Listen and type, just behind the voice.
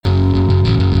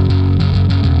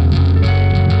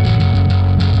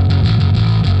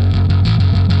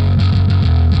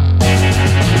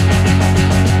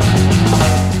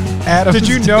Did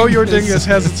you know your dingus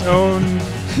has its own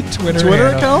Twitter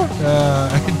account?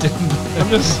 I didn't. I'm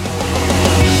just.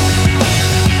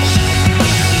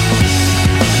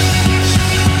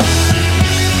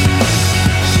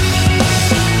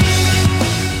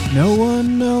 No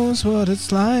one knows what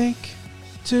it's like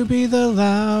to be the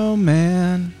loud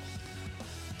man,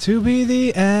 to be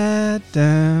the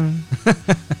Adam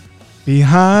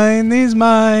behind these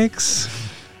mics.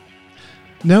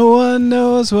 No one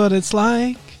knows what it's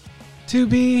like to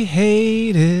be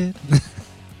hated,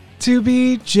 to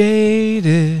be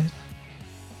jaded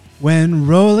when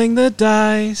rolling the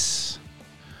dice.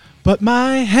 But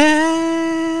my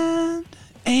hand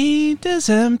ain't as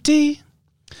empty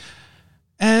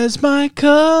as my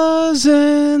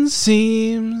cousin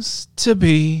seems to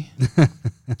be.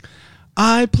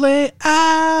 I play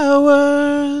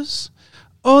hours,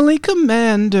 only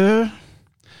commander.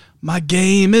 My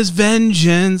game is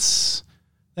vengeance.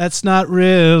 That's not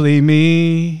really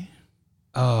me.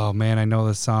 Oh man, I know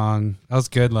the song. That was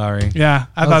good, Lowry. Yeah,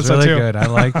 I That thought was so really too. good. I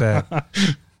like that.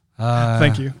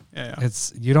 Thank you. Yeah.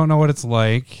 It's you don't know what it's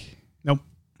like. Nope.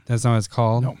 That's not what it's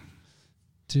called. Nope.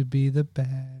 To be the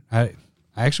bad. I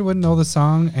actually wouldn't know the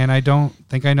song, and I don't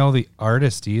think I know the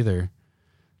artist either.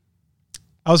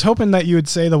 I was hoping that you would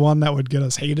say the one that would get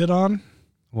us hated on.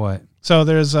 What? So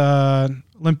there's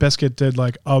Limp Bizkit did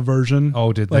like a version.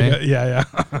 Oh, did like they? Yeah.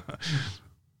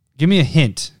 Give me a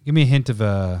hint. Give me a hint of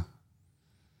a.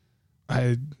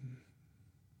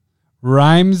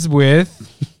 Rhymes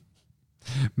with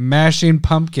Mashing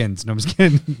Pumpkins. No, I'm just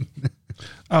kidding.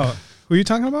 Oh, who are you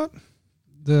talking about?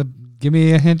 Give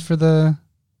me a hint for the.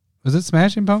 Was it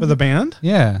Smashing Pumpkins? For the band?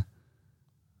 Yeah.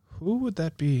 Who would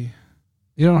that be?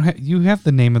 You don't. You have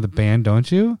the name of the band,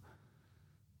 don't you?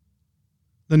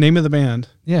 The name of the band?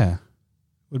 Yeah.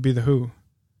 Would be the Who.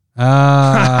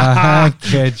 I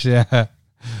get you.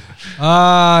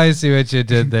 I see what you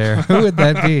did there. Who would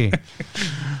that be?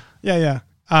 Yeah.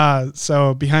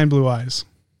 So Behind Blue Eyes.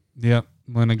 Yep.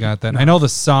 When I got that. I know the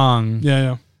song.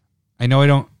 Yeah. I know I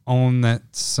don't own that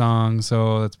song,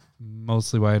 so that's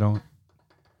mostly why I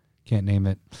can't name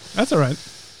it. That's all right.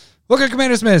 Look at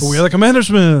Commander Smith. We're the Commander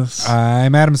Smiths.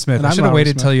 I'm Adam Smith. And I I'm should have Adam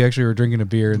waited Smith. till you actually were drinking a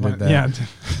beer and did that. Yeah.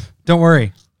 Don't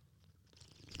worry.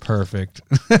 Perfect.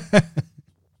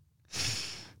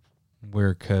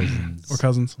 We're cousins. We're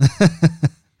cousins.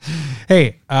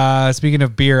 Hey, speaking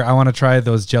of beer, I want to try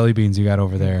those jelly beans you got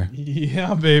over there.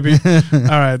 Yeah, baby. All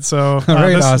right. So All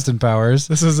right, Austin Powers.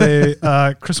 This is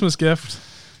a Christmas gift.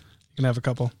 You can have a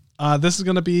couple. This is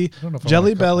going to be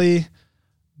Jelly Belly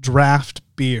draft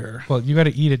beer. Well, you got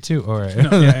to eat it too. All right.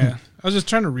 No, yeah. I was just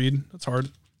trying to read. That's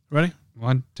hard. Ready?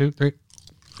 1, 2, 3.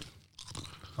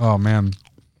 Oh, man.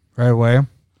 Right away.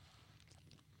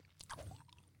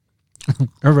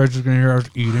 Everybody's just going to hear us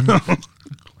eating.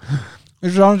 It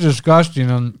sounds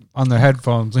disgusting on the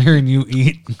headphones hearing you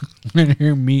eat and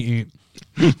hearing me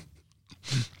eat.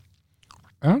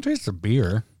 I don't taste the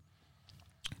beer.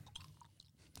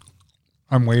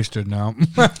 I'm wasted now.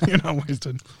 You're not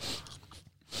wasted.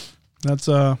 That's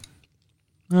Yeah.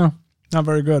 not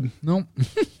very good. Nope.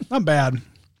 Not bad. It's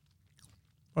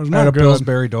I had not a good.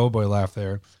 Pillsbury Doughboy laugh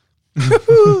there.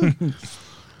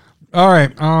 All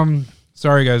right.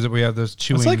 Sorry guys that we have this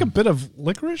chewing. It's like a bit of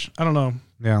licorice. I don't know.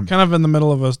 Yeah. Kind of in the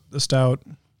middle of a stout.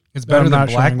 It's that better I'm than not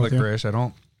black sharing with you. licorice. I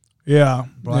don't. Yeah.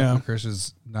 Black licorice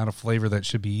is not a flavor that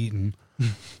should be eaten.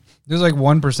 There's like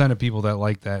 1% of people that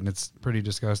like that, and it's pretty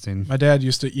disgusting. My dad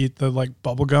used to eat the like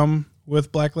bubble gum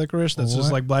with black licorice. That's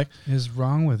just like black. What is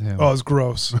wrong with him? Oh, it was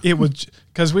gross. It would,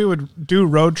 because we would do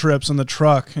road trips in the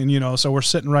truck, and so we're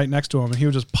sitting right next to him, and he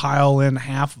would just pile in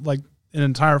an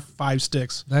entire 5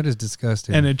 sticks, That is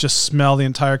disgusting. and it just smelled the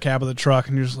entire cab of the truck,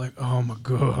 and you're just like, oh my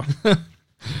god.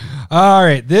 All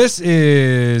right, this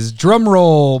is drum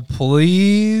roll,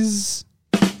 please.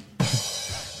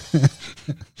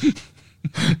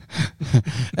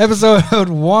 Episode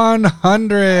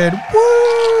 100. Woo!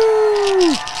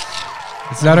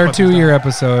 It's not our 2-year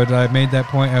episode. I made that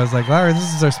point. I was like, Larry,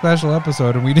 this is our special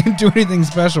episode, and we didn't do anything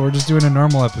special. We're just doing a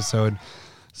normal episode.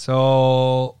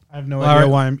 So I have no idea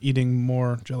why I'm eating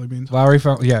more jelly beans. Lowry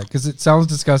found, because it sounds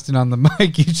disgusting on the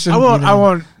mic. You shouldn't. I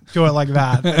won't do it like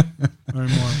that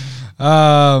anymore.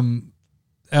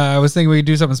 I was thinking we could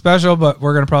do something special, but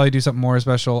we're gonna probably do something more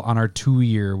special on our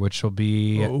 2-year, which will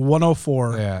be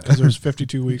 104. Yeah. Because there's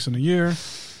 52 weeks in a year.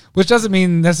 Which doesn't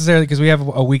mean necessarily because we have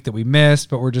a week that we missed,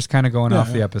 but we're just kind of going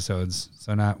off the episodes,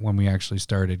 so not when we actually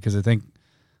started. Because I think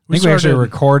we actually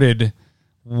recorded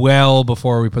well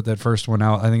before we put that first one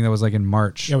out. I think that was like in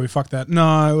March. Yeah, we fucked that.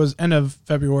 No, it was end of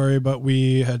February, but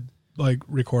we had like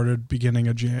recorded beginning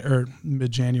of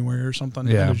mid-January or something.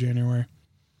 Yeah. End of January.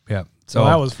 Yeah. So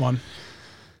that was fun.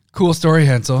 Cool story,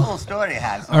 Hansel. Cool story,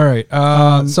 Hansel. All right.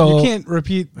 So you can't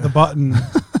repeat the button.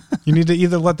 You need to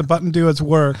either let the button do its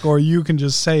work or you can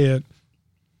just say it.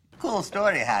 Cool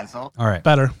story, Hansel. all right.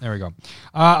 Better. There we go.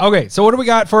 Okay. So what do we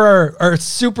got for our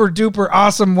super duper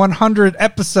awesome 100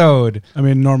 episode? I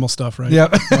mean, normal stuff, right?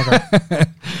 Yep.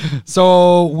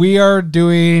 So we are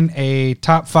doing a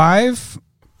top 5.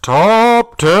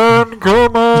 Top 10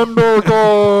 Commander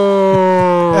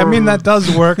Cards. I mean, that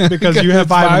does work because you have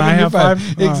 5 and I have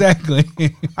 5. Exactly.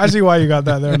 I see why you got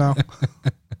that there now.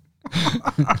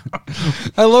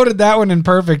 I loaded that one in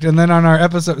perfect, and then on our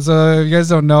episode. So if you guys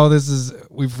don't know,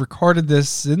 we've recorded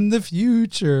this in the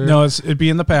future. No, it'd be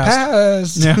in the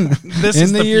past. Yeah, This in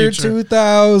is the year future.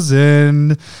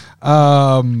 2000.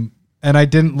 And I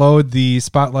didn't load the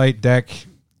Spotlight deck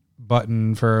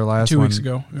button for last 2 one, weeks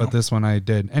ago, but yeah. this one I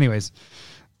did. Anyways,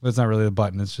 but it's not really a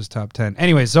button; it's just top 10.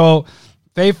 Anyway, so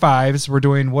Fave 5s. We're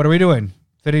doing. What are we doing?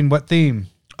 Fitting what theme?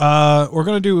 We're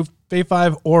gonna do Fave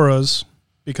 5 auras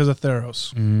because of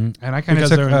Theros. And I kind of Because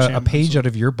took they're a enchantments. page out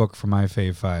of your book for my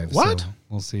Fave 5. What? So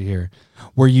we'll see here.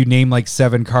 Where you name like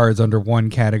 7 cards under one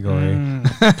category.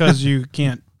 Because you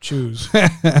can't choose.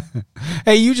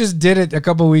 Hey, you just did it a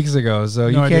couple weeks ago, so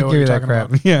you No idea can't what give me you're that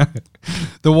talking crap. Yeah.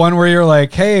 The one where you're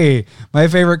like, hey, my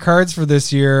favorite cards for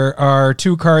this year are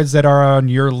 2 cards that are on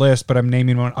your list, but I'm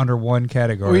naming one under one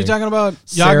category. Were you talking about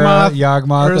Sarah, Yawgmoth,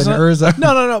 Yawgmoth, and Urza?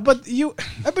 No. But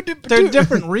they're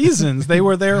different reasons. They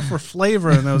were there for flavor,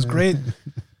 and that was great.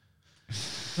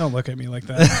 Don't look at me like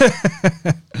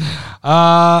that.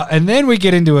 And then we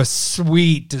get into a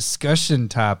sweet discussion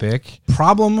topic.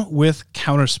 Problem with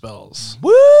counterspells.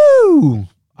 Woo!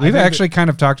 We've think actually kind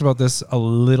of talked about this a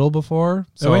little before.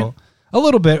 So we? a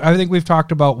little bit. I think we've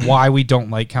talked about why we don't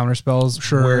like counterspells,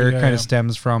 Sure, where it yeah, kind yeah. of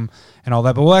stems from and all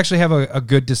that. But we'll actually have a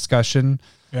good discussion.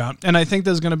 Yeah, and I think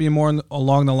there's going to be more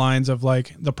along the lines of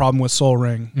like the problem with Soul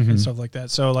Ring and stuff like that.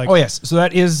 So like, Oh, yes. So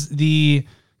that is the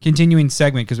continuing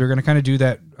segment because we're going to kind of do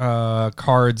that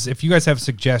cards. If you guys have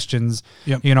suggestions,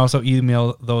 Yep. you can also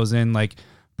email those in. Like,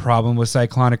 problem with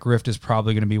Cyclonic Rift is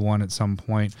probably going to be one at some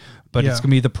point, but Yeah. it's going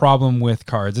to be the problem with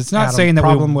cards. It's not Adam, saying that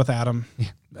problem we with Adam.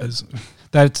 Is,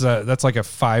 that's like a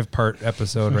 5-part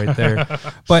episode right there.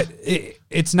 But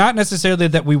it's not necessarily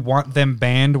that we want them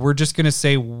banned. We're just going to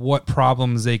say what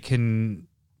problems they can,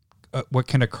 what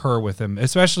can occur with them,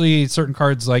 especially certain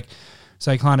cards like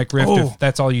Cyclonic Rift. Oh. If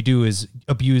that's all you do is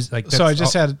abuse, like so I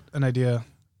just had an idea.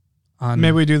 on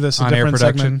Maybe we do this a on air different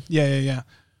production. segment. Yeah.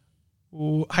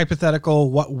 Ooh,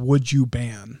 hypothetical, what would you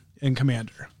ban in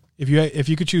Commander? If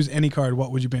you could choose any card,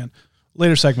 what would you ban?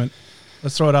 Later segment.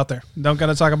 Let's throw it out there. Don't got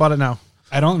to talk about it now.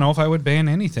 I don't know if I would ban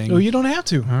anything. No, you don't have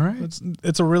to. All right.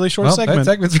 It's a really short Well, segment. that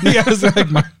segment's yeah, it's like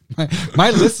my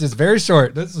list is very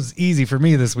short. This was easy for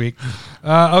me this week.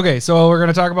 Okay, so we're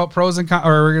gonna talk about pros and cons,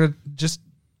 or we're gonna just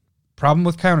problem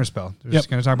with counterspell. We're just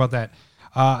gonna talk about that,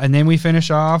 and then we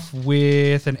finish off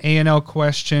with an A&L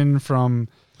question from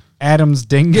Adams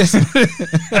Dingus.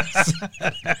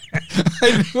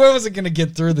 I knew I wasn't gonna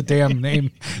get through the damn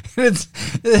name. It's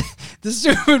the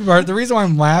stupid part. The reason why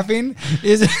I'm laughing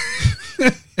is.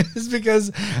 Is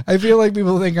because I feel like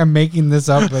people think I'm making this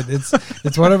up, but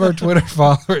it's one of our Twitter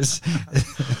followers.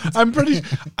 I'm pretty.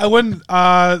 I wouldn't.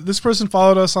 This person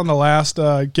followed us on the last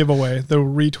giveaway, the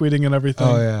retweeting and everything.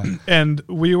 Oh, yeah. And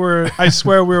we were. I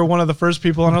swear we were one of the first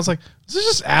people, and I was like, "Is this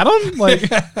just Adam?" Like,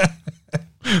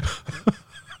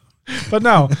 but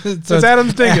no, it's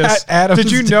Adam's Dingus. Adam's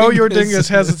Did you know your Dingus. dingus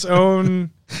has its own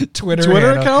Twitter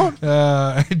Twitter handle. account?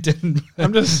 I didn't.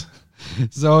 I'm just.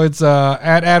 So it's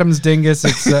at Adams Dingus.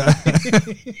 It's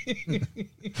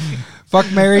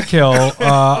fuck, Mary, kill.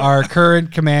 Our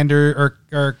current commander or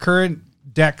our current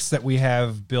decks that we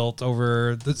have built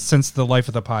over since the life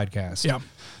of the podcast. Yeah.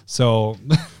 So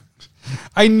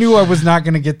I knew I was not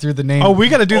going to get through the name. Oh, we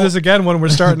got to do this again when we're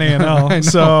starting I know. A&L.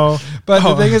 So, But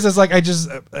the thing is, it's like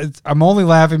I'm only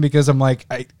laughing because I'm like,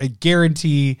 I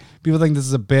guarantee people think this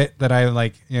is a bit that I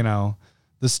like,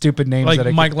 the stupid names like that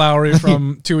I Mike Lowry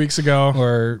from 2 weeks ago.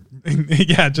 or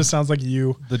Yeah, it just sounds like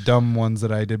you. the dumb ones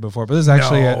that I did before. But this is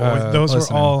actually those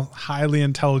listener. were all highly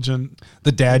intelligent,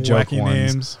 the dad joke wacky ones.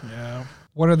 names. Yeah.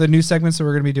 What are the new segments that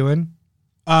we're going to be doing?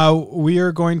 We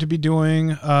are going to be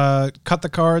doing cut the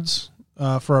cards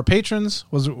for our patrons.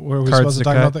 Were we Cards supposed to to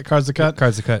talk cut. about that? Cards to cut.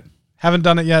 Cards to cut. Haven't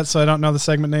done it yet, so I don't know the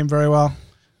segment name very well.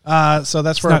 So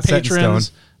that's for our not set in patrons.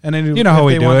 stone. And then You know if how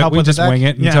we they do want it. help We with the just deck, wing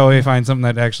it yeah. until we find something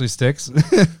that actually sticks.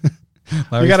 You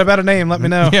got a better name, let me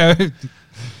know. Yeah.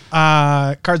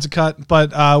 Cards to cut,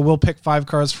 but we'll pick 5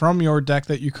 cards from your deck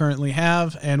that you currently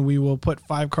have, and we will put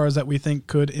 5 cards that we think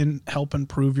could help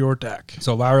improve your deck.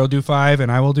 So Larry will do 5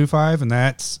 and I will do 5, and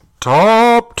that's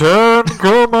Top 10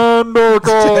 Commander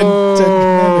cards.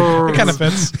 It kind of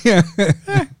fits. Yeah.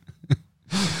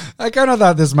 I kind of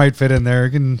thought this might fit in there.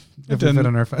 It can definitely fit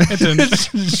on our phone. It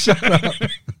didn't. Shut up.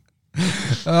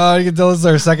 You can tell this is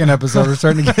our second episode. We're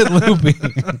starting to get loopy.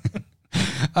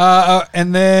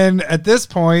 And then at this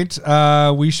point,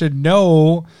 we should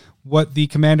know what the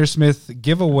Commander Smith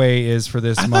giveaway is for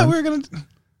this I month. thought we were going to.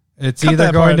 It's cut either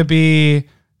that going part. to be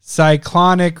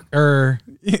Cyclonic or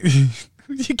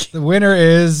the winner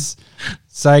is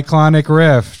Cyclonic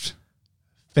Rift.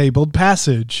 Fabled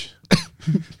Passage.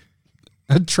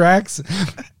 Atraxa.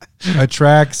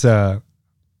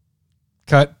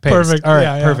 Cut, paste. Perfect. All right,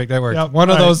 Yeah, yeah. perfect. That works. Yep. One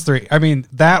of All right. those three. I mean,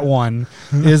 that one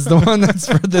is the one that's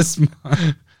for this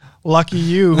month. Lucky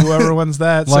you, whoever wins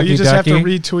that. So Lucky you just have to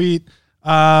ducky. retweet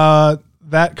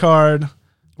that card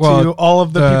Well, to all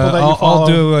of the people that you follow. I'll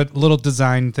do a little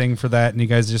design thing for that, and you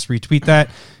guys just retweet that.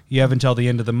 You have until the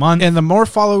end of the month. And the more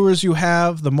followers you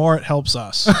have, the more it helps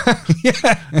us.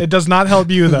 It does not help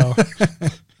you, though.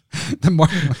 The more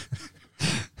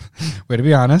way to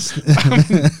be honest.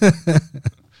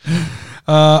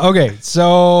 Okay,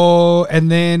 so and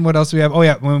then what else do we have? Oh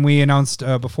yeah, when we announced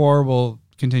before, we'll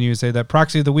continue to say that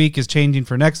Proxy of the Week is changing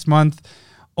for next month,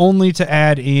 only to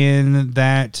add in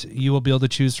that you will be able to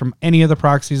choose from any of the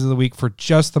proxies of the week for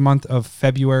just the month of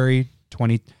February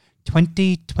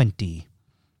 2020. Does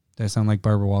that sound like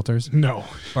Barbara Walters? No.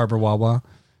 Barbara Wawa.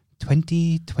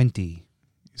 2020. You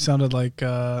sounded like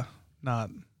not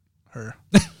her.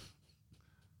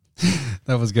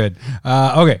 That was good.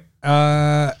 Okay.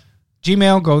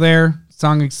 Gmail, go there.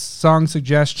 Song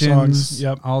suggestions. Songs,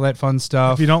 yep. All that fun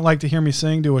stuff. If you don't like to hear me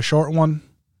sing, do a short one.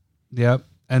 Yep.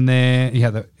 And then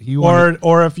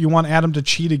Or if you want Adam to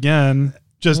cheat again,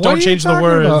 just What are don't you change the talking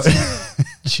words. about?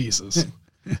 Jesus.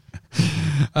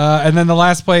 And then the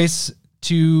last place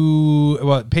to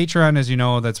Patreon, as you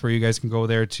know, that's where you guys can go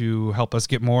there to help us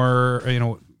get more,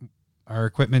 our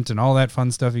equipment and all that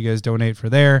fun stuff. You guys donate for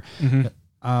there. Mm-hmm.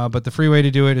 But the free way to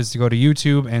do it is to go to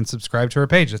YouTube and subscribe to our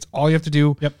page. That's all you have to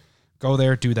do. Yep. Go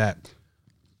there, do that.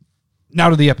 Now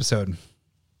to the episode.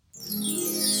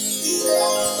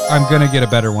 I'm gonna get a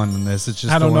better one than this. It's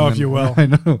just I don't the know one if you will. I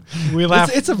know. We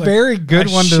laugh. It's a like, very good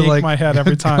I one to shake my head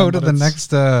every time, go to but the it's-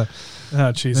 next Oh,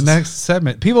 the Jesus. next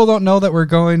segment. People don't know that we're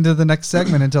going to the next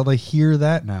segment until they hear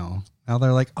that now. Now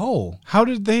they're like, oh, How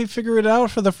did they figure it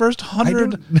out for the first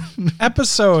 100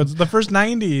 episodes? The first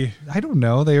 90? I don't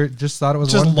know. They just thought it was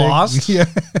Just one big- lost? Yeah.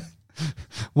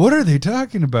 What are they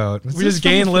talking about? We just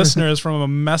gained listeners from a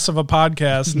mess of a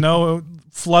podcast. No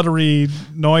fluttery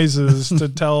noises to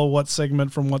tell what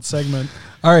segment from what segment.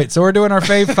 All right, so we're doing our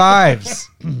fave fives.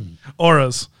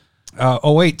 Auras.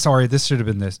 Oh wait, sorry. This should have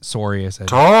been this. Sorry, I said.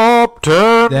 Top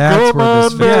 10 That's where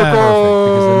this Commander fits Yeah. perfect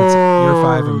because then it's your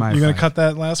five and my You going five. to cut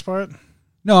that last part?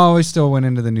 No, we still went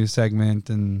into the new segment,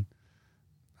 and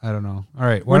I don't know. All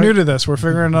right, We're new to this. We're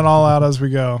figuring it all out as we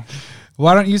go.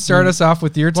 why don't you start us off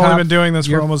with your We've only top? been doing this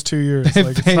for your almost 2 years.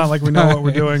 Like, it's not like we know what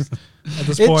we're doing at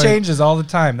this It point. changes all the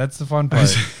time. That's the fun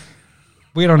part.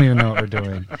 We don't even know what we're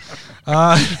doing.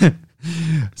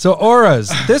 So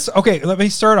auras. Let me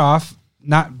start off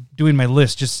not doing my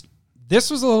list. Just this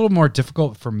was a little more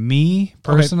difficult for me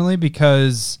personally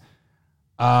because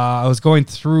I was going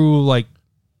through like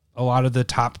a lot of the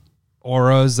top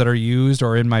auras that are used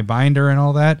or in my binder and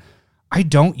all that. I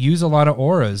don't use a lot of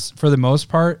auras for the most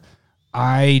part.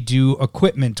 I do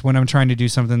equipment when I'm trying to do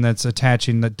something that's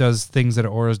attaching that does things that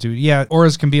auras do. Yeah,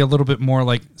 auras can be a little bit more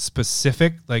like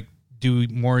specific, like do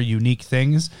more unique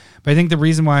things. But I think the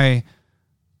reason why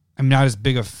I'm not as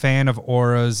big a fan of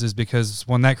auras is because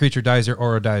when that creature dies, your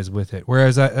aura dies with it.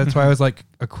 Whereas that's why I was like,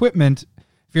 equipment,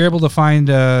 if you're able to find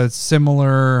a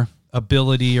similar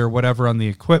ability or whatever on the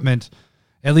equipment,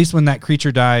 at least when that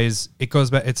creature dies, it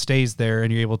goes back, it stays there,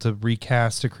 and you're able to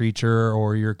recast a creature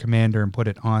or your commander and put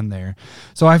it on there.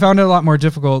 So I found it a lot more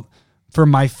difficult for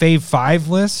my Fave 5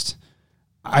 list.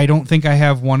 I don't think I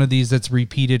have one of these that's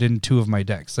repeated in two of my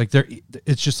decks. Like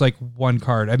it's just like one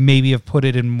card. I maybe have put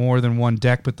it in more than one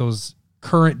deck, but those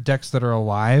current decks that are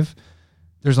alive,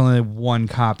 there's only one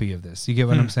copy of this. You get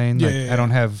what I'm saying? Yeah, Like, yeah, yeah. I don't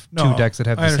have No, two decks that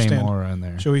have I the same understand. aura in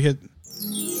there. Should we hit?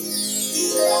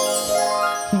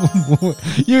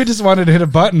 You just wanted to hit a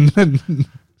button.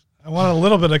 I want a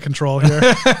little bit of control here.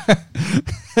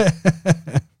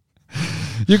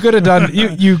 You could have done.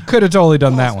 You could have totally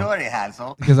done Cool that one story,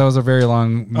 Hansel. because that was a very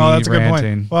long. Oh, that's a good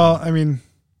ranting. point. Well, I mean,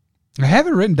 I have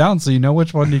it written down so you know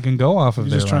which one you can go off of.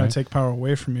 you're just there, trying Ryan. to take power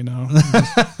away from me now.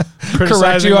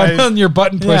 correct you my- on your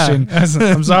button pushing.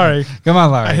 Yeah, I'm sorry. Come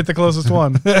on, Larry. I hit the closest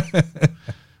one.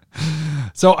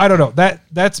 So I don't know.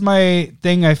 That's my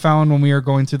thing I found when we were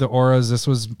going through the auras. This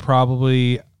was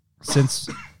probably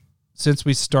since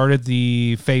we started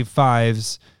the Fave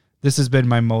 5s, this has been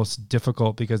my most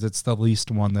difficult because it's the least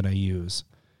one that I use.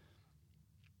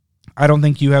 I don't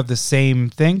think you have the same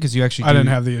thing because you actually I didn't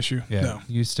have the issue. Yeah, No.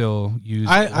 you still use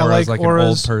I auras like an old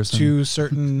auras person. to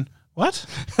certain what?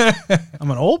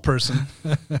 I'm an old person.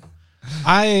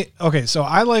 So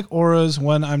I like auras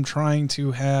when I'm trying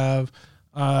to have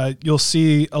you'll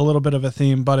see a little bit of a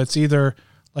theme, but it's either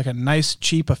like a nice,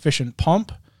 cheap, efficient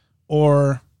pump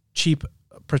or cheap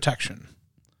protection.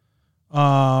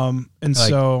 And Like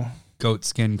so goat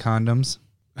skin condoms.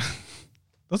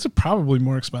 those are probably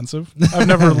more expensive. I've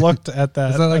never looked at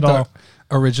that, Is that like at all.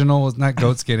 the original? Was not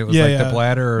goat skin. It was the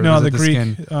bladder. Or no, was the it Greek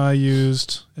skin?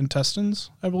 used intestines,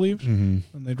 I believe, and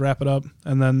they'd wrap it up,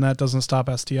 and then that doesn't stop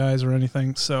STIs or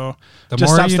anything. So The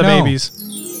just more stops you the know. babies.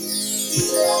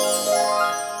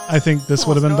 I think this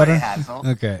would have been Cool story, better. Hansel.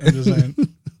 Okay. I'm just saying.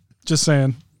 Just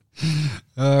saying.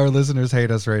 Our listeners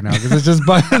hate us right now because it's just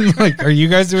button. Like, are you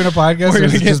guys doing a podcast or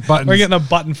is it just buttons? We're getting a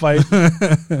button fight.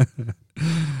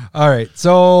 All right.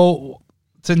 So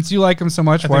since you like them so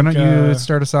much, I why think, don't you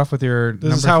start us off with your This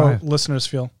number is how 5? listeners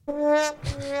feel.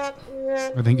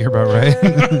 I think you're about right.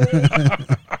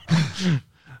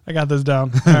 I got this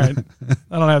down. All right.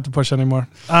 I don't have to push anymore.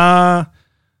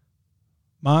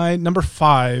 My number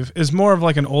 5 is more of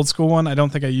like an old school one. I don't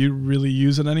think I really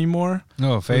use it anymore.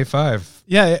 Oh, Fave 5.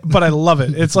 Yeah, but I love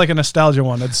it. It's like a nostalgia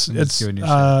one. It's giving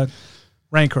you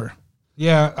Rancor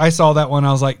Yeah, I saw that one.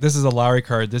 I was like, this is a Lowry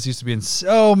card. This used to be in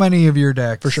so many of your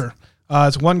decks. for sure.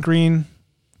 It's 1 green,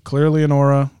 clearly an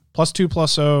aura,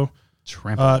 +2/+0,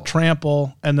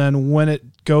 trample, and then when it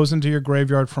goes into your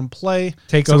graveyard from play,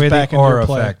 Takes goes away back the into your aura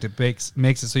play. effect. It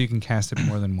makes it so you can cast it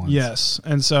more than once. Yes,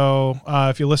 and so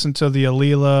if you listen to the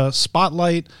Alila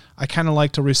Spotlight, I kind of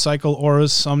like to recycle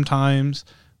auras sometimes,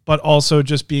 but also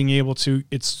just being able to,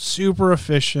 it's super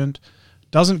efficient,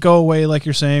 doesn't go away like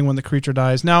you're saying when the creature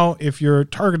dies. Now, if you're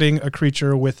targeting a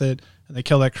creature with it and they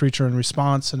kill that creature in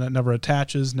response and it never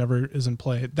attaches, never is in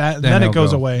play, then it it'll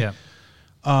goes go. away. Yeah.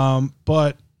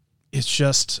 But it's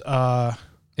just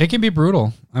It can be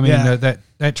brutal. I mean, Yeah.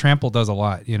 that trample does a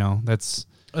lot. You know, that's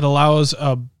it allows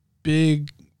a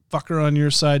big fucker on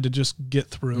your side to just get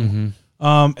through.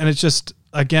 And it's just,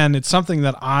 again, it's something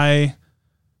that I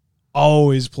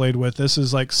always played with. This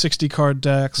is like 60 card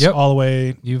decks Yep. all the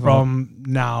way You've from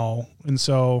now. And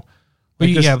so, but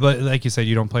like this- yeah. But like you said,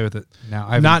 you don't play with it now.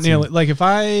 I haven't not seen- nearly. Like if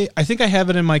I think I have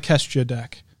it in my Kestia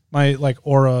deck, my like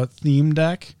aura theme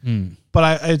deck,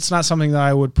 but it's not something that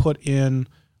I would put in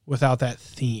without that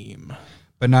theme.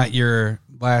 but not your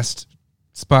last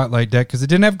Spotlight deck because it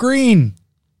didn't have green.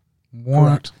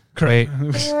 Correct. Wait,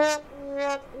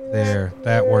 there.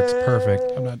 That works perfect.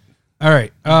 I'm not. All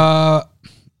right.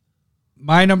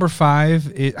 My number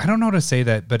 5 is, I don't know how to say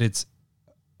that, but it's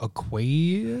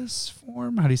Aqueous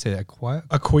form. How do you say that?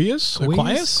 Aqueous?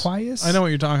 Aqueous? I know what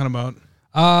you're talking about.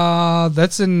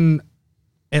 That's in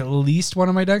at least one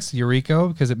of my decks, Eureka,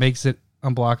 because it makes it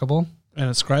unblockable. And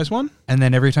it scries one? And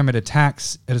then every time it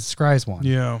attacks, it scries one.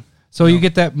 Yeah. So you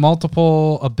get that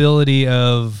multiple ability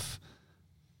of,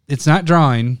 it's not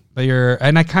drawing, but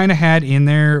and I kind of had in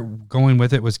there going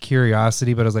with it was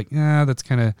Curiosity, but I was like, that's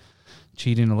kind of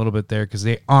cheating a little bit there because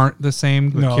they aren't the same.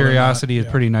 No, they're Curiosity not, is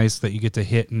yeah. pretty nice that you get to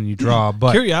hit and you draw,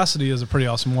 but Curiosity is a pretty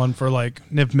awesome one for like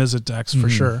Niv Mizzet decks for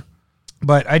sure.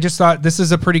 But I just thought this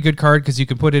is a pretty good card because you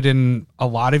can put it in a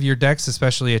lot of your decks,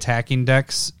 especially attacking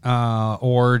decks,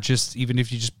 or just even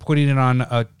if you just putting it on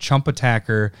a chump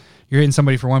attacker, you're hitting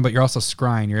somebody for 1, but you're also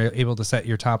scrying. You're able to set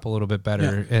your top a little bit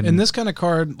better. Yeah. And this kind of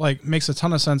card like makes a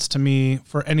ton of sense to me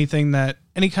for any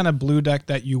kind of blue deck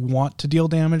that you want to deal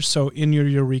damage. So in your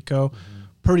Eureka,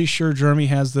 pretty sure Jeremy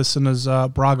has this in his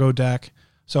Brago deck.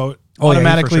 So it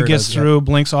automatically for sure gets does, through,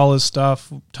 blinks all his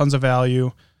stuff, tons of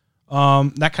value.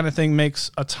 That kind of thing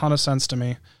makes a ton of sense to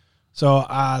me. So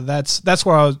that's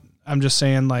where I'm just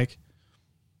saying like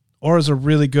auras are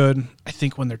really good, I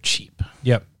think, when they're cheap.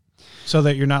 Yep. So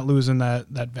that you're not losing that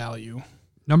value.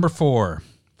 Number 4.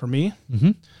 For me,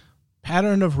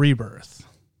 Pattern of Rebirth.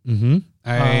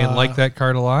 I like that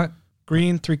card a lot.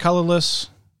 Green, 3 colorless.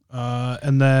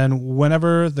 And then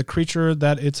whenever the creature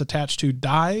that it's attached to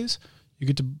dies, you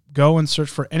get to go and search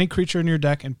for any creature in your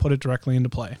deck and put it directly into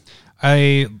play.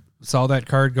 I saw that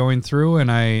card going through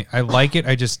and I like it.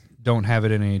 I just don't have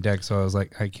it in any deck, so I was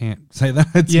like, I can't say that.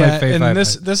 It's my favorite. And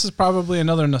this is probably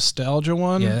another nostalgia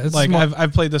one. Yeah, it's like more-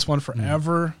 I've played this one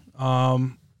forever.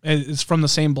 It's from the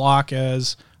same block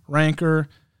as Rancor.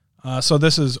 So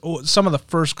this is some of the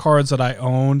first cards that I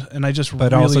owned, and I just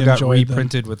But really also got enjoyed them.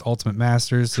 reprinted with Ultimate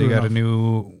Masters, so True you got enough. a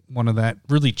new one of that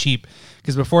really cheap.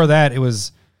 Because before that, it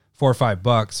was $4 or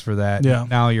 $5 for that. Yeah.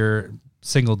 Now you're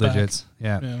single digits.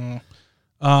 Yeah. Yeah.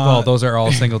 Well, those are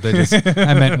all single digits.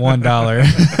 I meant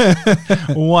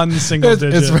 $1. One single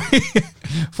digit. It's right.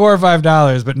 $4 or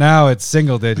 $5, but now it's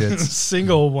single digits.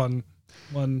 Single one.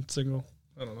 One single.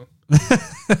 I don't know.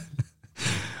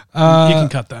 You can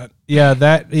cut that. Yeah,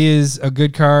 that is a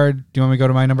good card. Do you want me to go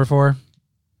to my number 4?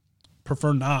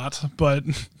 Prefer not, but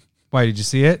Why, did you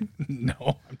see it?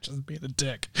 no, I'm just being a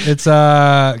dick. It's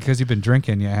because you've been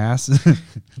drinking, you ass. You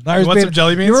want some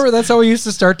jelly beans? You remember that's how we used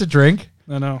to start to drink?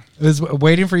 I know. It was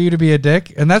waiting for you to be a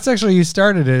dick. And that's actually you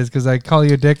started it, is because I call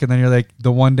you a dick and then you're like,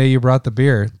 the one day you brought the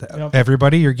beer. Yep.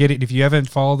 Everybody, you're getting, if you haven't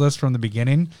followed us from the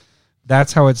beginning,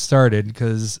 that's how it started,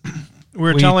 because We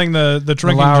were telling the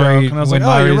drinking Lowry- joke, and I was when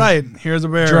like, "Oh, you're Lowry's right. Here's a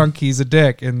bear." drunk, he's a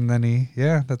dick. And then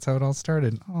that's how it all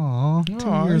started. Aw, 2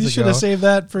 Oh, years you ago. should have saved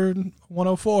that for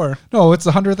 104. No, it's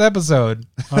the 100th episode.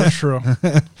 That's true.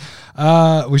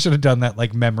 We should have done that,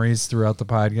 like, memories throughout the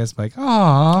podcast. Like,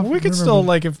 aw. We could still,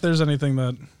 like, if there's anything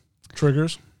that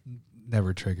triggers.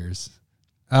 Never triggers.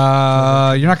 You're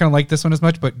not going to like this one as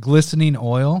much, but glistening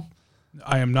oil.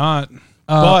 I am not,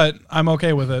 but I'm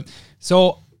okay with it.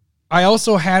 So I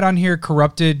also had on here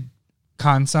corrupted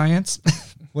conscience.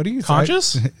 What do you Conscious?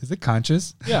 say? Is it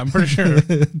conscious? Yeah, I'm pretty sure.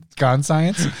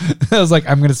 Conscience. I was like,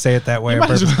 I'm going to say it that way. You on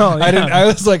might as purpose. well, yeah. I didn't. I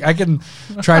was like, I can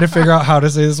try to figure out how to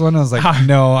say this one. I was like,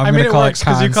 no, I'm I going mean, to it call it works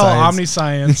because you call conscience.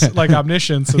 omniscience like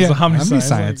omniscience is omniscience.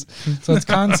 omniscience. So it's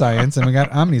conscience, and we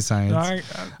got omniscience.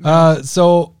 Like,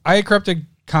 So I corrupted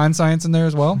conscience in there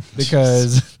as well,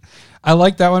 because I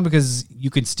like that one, because you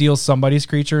can steal somebody's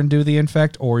creature and do the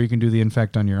infect, or you can do the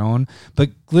infect on your own. But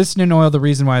glistening oil, the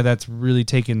reason why that's really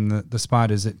taken the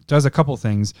spot is it does a couple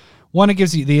things. One, it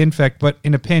gives you the infect, but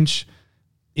in a pinch,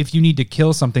 if you need to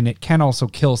kill something, it can also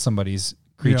kill somebody's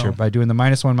creature Yeah. by doing the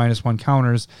 -1/-1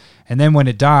 counters. And then when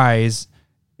it dies,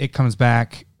 it comes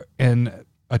back and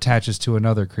attaches to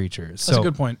another creature. that's a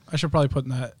good point. I should probably put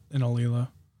that in Alila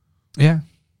Yeah.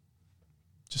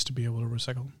 just to be able to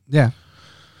recycle. Yeah.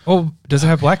 Oh, does it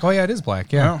have black? Oh, yeah, it is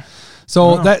black. Yeah. Wow. So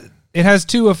Wow. that it has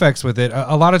two effects with it.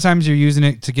 A lot of times you're using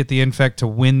it to get the infect to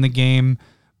win the game,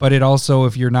 but it also,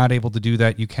 if you're not able to do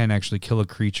that, you can actually kill a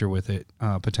creature with it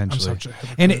potentially. such a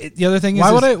hypocrite. And the other thing is,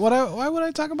 Why would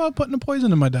I talk about putting a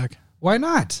poison in my deck? why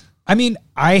not? I mean,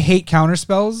 I hate counter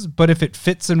spells, but if it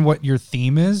fits in what your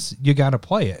theme is, you got to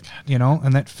play it,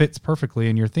 and that fits perfectly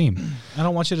in your theme. I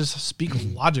don't want you to speak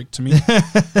logic to me.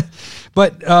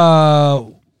 But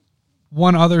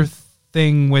one other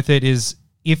thing with it is,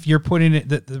 if you're putting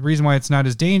it, the reason why it's not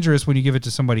as dangerous when you give it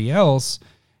to somebody else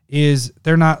is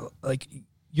they're not, like,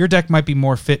 your deck might be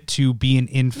more fit to be an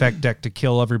infect deck to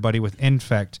kill everybody with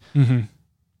infect. Mm-hmm.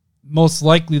 Most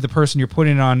likely the person you're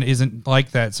putting it on isn't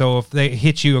like that. So if they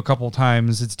hit you a couple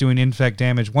times, it's doing infect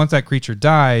damage. Once that creature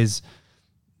dies,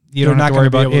 you You're don't have not to worry gonna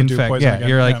be about able to do infect. poison Yeah, again.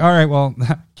 you're like, Yeah. all right, well,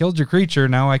 killed your creature.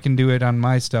 Now I can do it on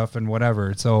my stuff and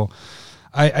whatever. So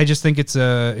I just think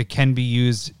it can be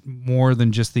used more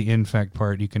than just the infect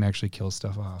part. You can actually kill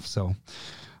stuff off. So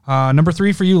number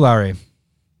 3 for you, Larry.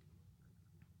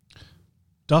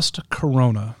 Dust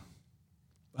Corona.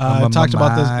 I talked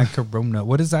about this. Corona.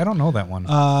 What is that? I don't know that one.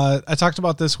 I talked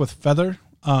about this with Feather,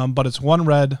 but it's 1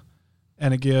 red,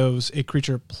 and it gives a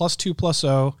creature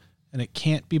 +2/+0, and it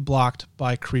can't be blocked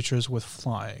by creatures with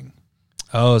flying.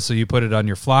 Oh, so you put it on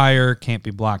your flyer, can't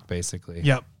be blocked, basically.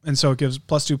 Yep. And so it gives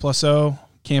 +2/+0,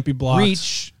 can't be blocked.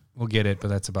 Reach. We'll get it, but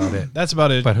that's about it. That's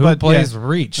about it. But who plays yeah,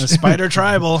 Reach? a Spider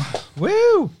Tribal.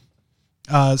 Woo!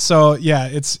 So yeah,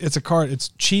 it's a card. It's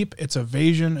cheap. It's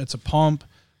evasion. It's a pump.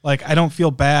 Like, I don't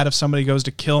feel bad if somebody goes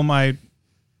to kill my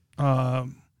my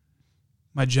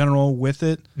general with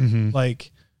it. Mm-hmm.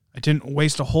 Like, I didn't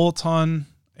waste a whole ton,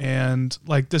 and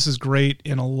like, this is great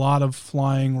in a lot of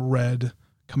flying red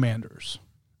commanders.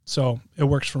 So it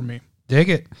works for me. Dig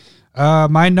it.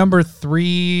 My number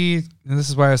 3, and this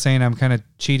is why I was saying I'm kind of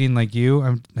cheating like you.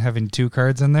 I'm having 2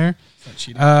 cards in there. Not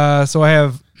cheating. So I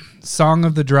have Song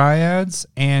of the Dryads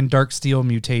and Darksteel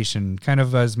Mutation, kind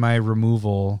of as my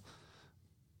removal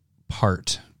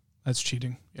part. That's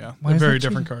cheating. Yeah, Why they're is that very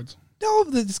different cheating? cards. No,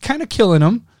 it's kind of killing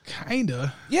them.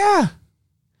 Kinda. Yeah.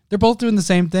 They're both doing the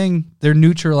same thing. They're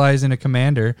neutralizing a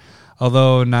commander,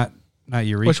 although not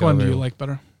Eureka. Which one do you like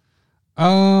better?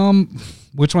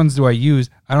 Which ones do I use?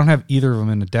 I don't have either of them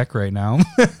in the deck right now.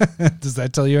 Does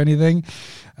that tell you anything?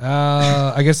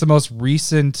 I guess the most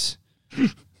recent.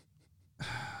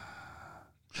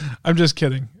 I'm just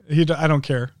kidding. I don't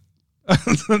care. I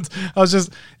was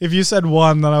just, if you said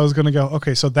one, then I was going to go,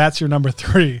 okay, so that's your number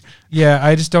 3. Yeah,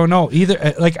 I just don't know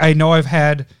either. Like, I know I've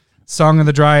had Song of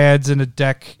the Dryads in a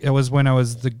deck. It was when I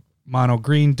was the mono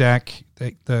green deck,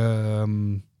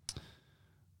 the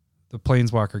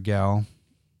Planeswalker gal.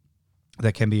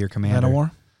 that can be your commander.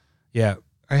 Manowar. Yeah,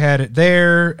 I had it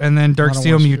there, and then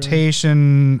Darksteel Manowar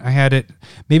Mutation. I had it.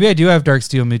 Maybe I do have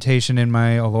Darksteel Mutation in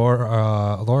my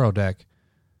Aloro deck.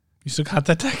 You still got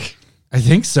that deck? I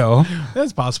think so.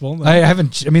 That's possible. I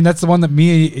haven't. I mean, that's the one that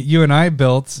you and I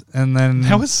built, and then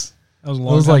That was a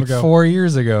long it was time like ago. 4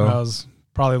 years ago. That was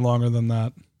probably longer than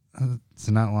that. It's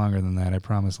not longer than that. I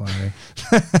promise, Larry.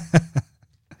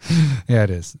 Yeah,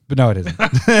 it is, but no, it isn't.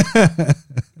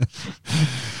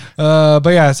 But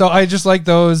yeah, so I just like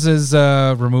those as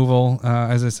removal.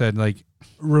 As I said, like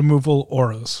Removal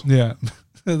auras. yeah.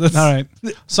 All right.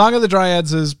 Song of the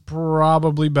Dryads is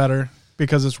probably better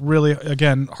because it's really,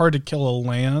 again, hard to kill a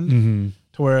land. Mm-hmm.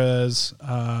 To whereas,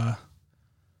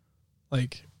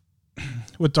 like,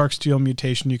 with Darksteel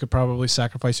Mutation, you could probably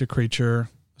sacrifice your creature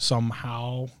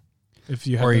somehow if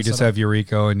you have. Or you that just set up. have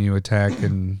Yuriko and you attack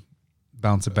and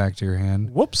bounce it back to your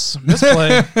hand. Whoops,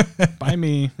 misplay by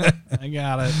me. I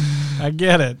got it. I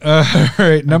get it. All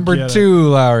right, number get it. 2,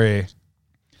 Lowry.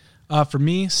 For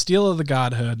me, Steel of the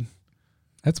Godhood.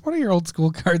 That's one of your old school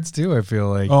cards too. I feel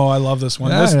like. Oh, I love this one.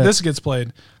 Yeah. This gets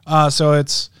played. So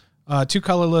it's 2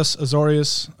 colorless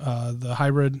Azorius, the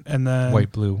hybrid, and then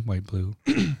White blue.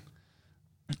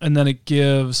 and then it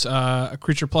gives a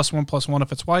creature +1/+1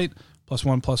 if it's white,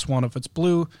 +1/+1 if it's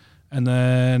blue, and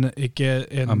then it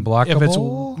Unblockable?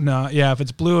 If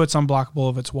it's blue, it's unblockable.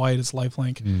 If it's white, it's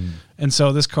lifelink. And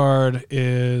so this card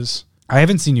is I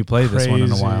haven't seen you play this one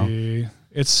in a while. crazy.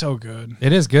 It's so good.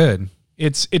 It is good.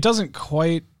 It doesn't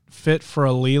quite fit for a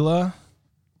Leela.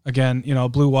 Again,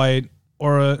 blue white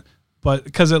but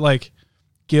because it like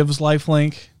gives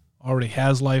lifelink, already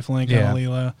has lifelink Yeah. on a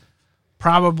Leela.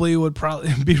 Probably would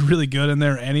be really good in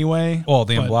there anyway. Oh,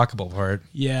 the but unblockable part.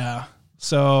 Yeah.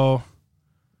 So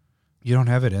You don't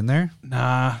have it in there?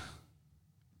 nah.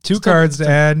 2 cards to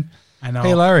add. I know.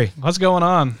 Hey, Larry, What's going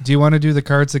on? do you want to do the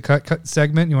cards to cut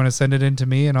segment? You want to send it in to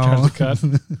me and I'll Cards to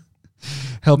cut?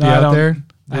 help No, you I out don't- there?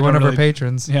 I You're don't one of our really-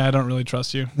 patrons. Yeah, I don't really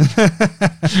trust you.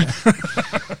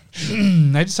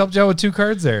 I just helped you out with 2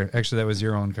 cards there. Actually, that was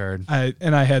your own card. I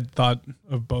had thought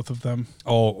of both of them.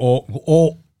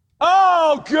 Oh.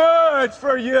 Oh, good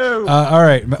for you. All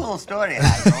right. Cool story,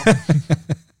 Hazel.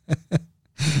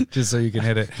 Just so you can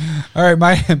hit it. All right,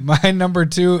 my number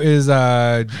 2 is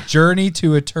Journey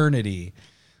to Eternity,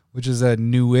 which is a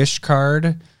newish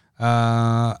card.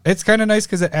 It's kind of nice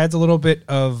because it adds a little bit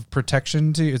of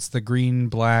protection to. It's the green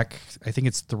black. I think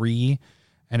it's 3,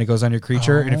 and it goes on your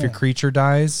creature. And if your creature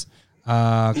dies,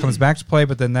 comes back to play,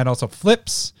 but then that also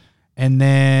flips. And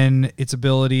then its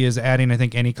ability is adding, I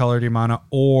think, any color to your mana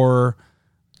or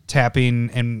tapping.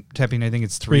 I think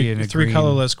it's 3 and a three green,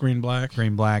 colorless green black.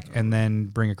 green black, and then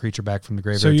bring a creature back from the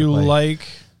graveyard. So you to play. like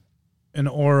an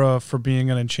aura for being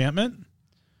an enchantment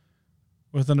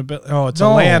with an ability? Oh, it's a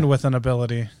No. land with an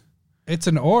ability, It's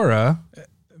an aura.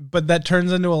 but that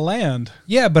turns into a land.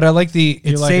 Yeah, but I like it's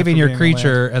like it saving for your being a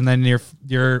creature and then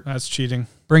you're That's cheating.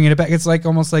 bringing it back. It's like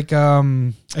almost like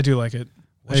I do like it.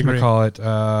 I agree.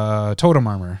 whatchamacallit, totem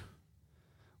armor,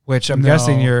 which I'm No.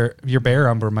 guessing your Bear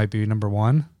Umber might be number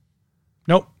 1.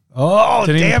 Nope. Oh,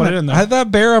 Didn't even damn put it! it in there. I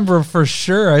thought Bear Umbra for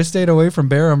sure. I stayed away from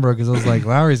Bear Umbra because I was like,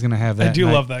 Lowry's gonna have that. I do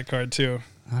and love that card too.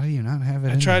 How do you not have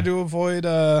it? I tried to avoid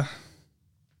that.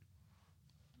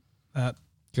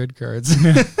 good cards.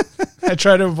 I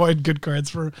try to avoid good cards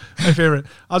for my favorite.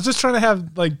 I was just trying to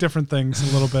have like different things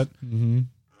a little bit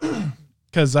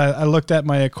because I looked at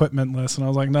my equipment list and I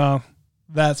was like, no,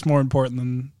 that's more important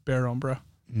than Bear Umbra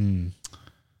All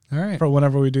right. for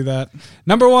whenever we do that.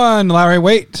 Number 1, Lowry.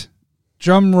 Wait.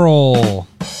 Drum roll.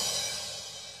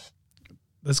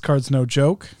 This card's no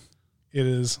joke. It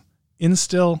is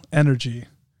Instill Energy.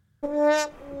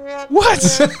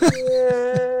 What?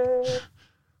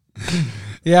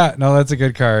 Yeah, no, that's a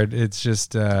good card. It's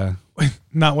just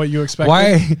Not what you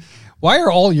expected. why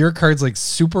are all your cards like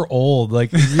super old?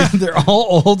 Like they're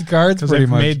all old cards Because pretty they've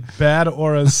much. made bad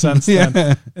auras since Yeah.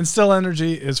 then. Instill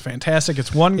Energy is fantastic.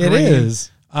 It's 1 green. It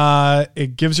is.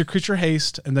 It gives your creature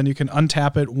haste, and then you can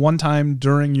untap it 1 time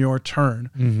during your turn.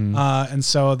 Mm-hmm. And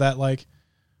so that like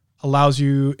allows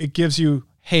you. It gives you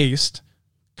haste,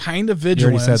 kind of already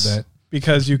vigilance, said that.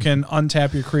 because you can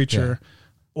untap your creature,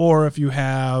 or if you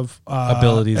have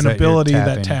Abilities an that you're ability that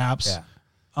tapping. taps,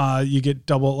 Yeah. you get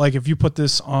double. Like if you put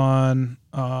this on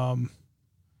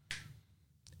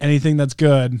anything that's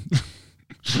good.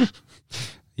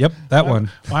 Yep, that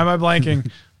one. Why am I blanking?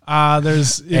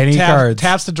 There's Any cards.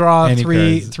 taps to draw Any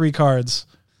cards. three cards.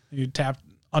 You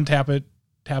untap it,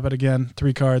 tap it again,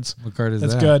 3 cards. What card is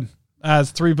That's that? good.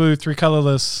 It's 3 blue, 3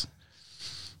 colorless.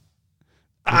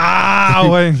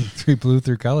 Wait. 3 blue,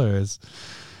 3 colors.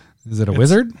 Is it a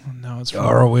wizard? No, it's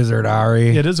Or a wizard,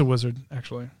 Ari? It is a wizard,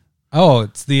 actually. Oh,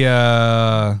 it's the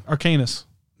Arcanus.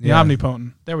 The Yeah.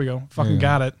 Omnipotent. There we go. Fucking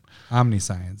got it.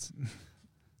 Omniscience.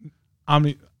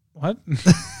 What?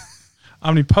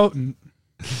 Omnipotent.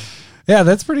 Yeah,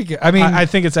 that's pretty good. I mean, I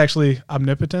think it's actually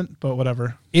omnipotent, but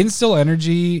whatever. Instill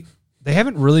Energy, they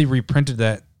haven't really reprinted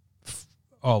that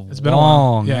It's been a while.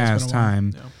 long Yeah, ass it's been a while.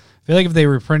 time. Yeah. I feel like if they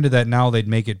reprinted that now, they'd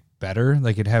make it better.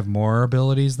 Like it'd have more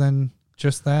abilities than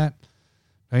just that.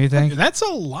 Don't you think? That's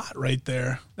a lot right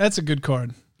there. That's a good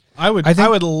card. I would I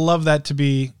think- love that to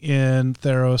be in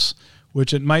Theros,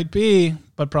 which it might be,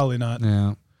 but probably not.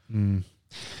 Yeah. Mm.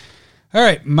 All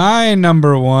right, my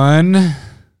number one.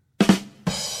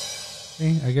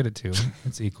 See, I get it too.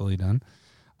 It's equally done.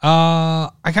 I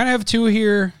kind of have two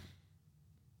here.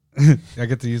 I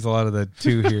get to use a lot of the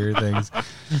two here things.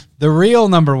 The real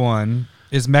number one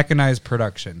is Mechanized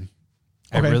Production.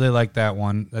 I Okay. really like that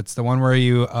one. That's the one where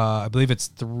you, I believe it's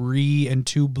 3 and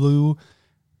 2 blue.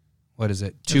 What is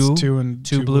it? It's two and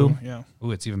two blue. Yeah.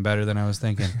 Ooh, it's even better than I was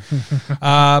thinking.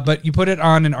 But you put it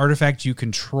on an artifact you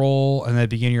control, and at the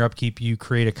beginning of your upkeep, you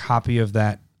create a copy of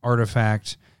that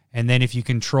artifact. And then if you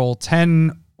control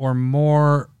 10 or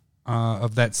more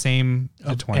of that same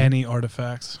Of 20. any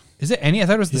artifacts. Is it any? I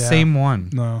thought it was the Yeah. same one.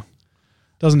 No.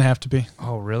 Doesn't have to be.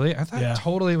 Oh, really? I thought Yeah.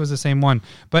 totally it was the same one.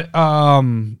 But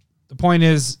the point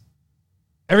is,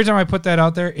 every time I put that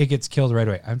out there, it gets killed right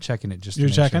away. I'm checking it just to You're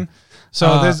make checking? sure.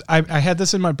 So there's I had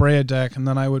this in my Brea deck, and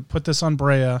then I would put this on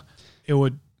Brea. It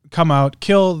would come out,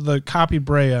 kill the copied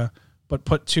Brea, but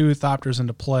put 2 Thopters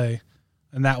into play.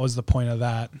 And that was the point of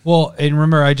that. Well, and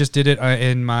remember, I just did it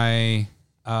in my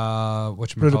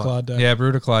Brutaclaw deck. Yeah,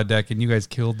 Brutaclaw deck, and you guys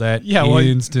killed that Yeah, well,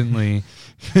 instantly.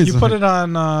 You put it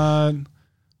on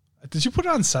did you put it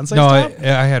on Sensei's No, top?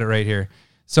 I had it right here.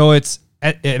 So and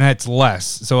it's less.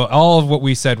 So all of what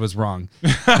we said was wrong.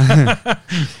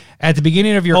 At the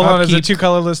beginning of your Hold on, upkeep, is it 2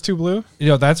 colorless, 2 blue?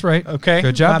 That's right. Okay,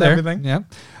 Good job not there. everything. Yeah.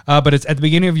 But it's at the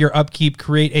beginning of your upkeep,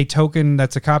 create a token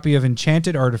that's a copy of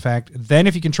enchanted artifact. Then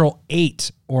if you control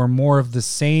 8 or more of the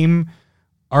same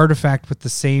artifact with the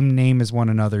same name as one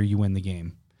another, you win the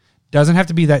game. Doesn't have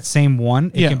to be that same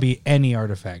one. It Yeah. can be any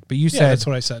artifact. But you Yeah, said, that's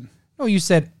what I said. no, you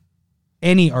said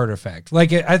any artifact.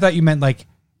 Like I thought you meant like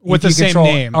With if you the same control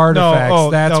name. artifacts. No,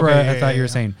 oh, that's okay, what yeah, I thought you were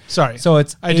yeah. saying. Sorry. So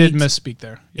it's I did 8 misspeak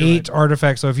there. You're 8 right.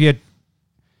 artifacts. So if you had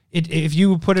if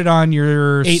you put it on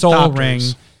your 8 soul Thopters. ring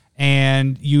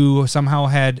and you somehow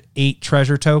had 8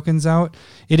 treasure tokens out,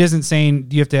 it isn't saying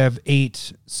you have to have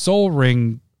 8 soul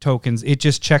ring tokens. It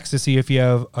just checks to see if you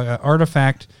have an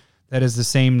artifact that is the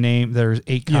same name. There's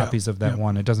 8 Yeah, copies of that yeah.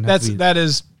 one. It doesn't have to be That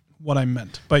is what I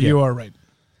meant. But Yeah. you are right.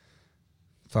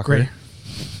 fucker. Great.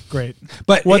 Great.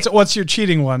 But What's your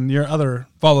cheating one? Your other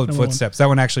Followed number one. Footsteps. That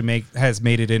one actually has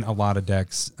made it in a lot of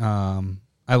decks.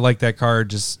 I like that card,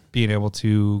 just being able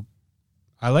to.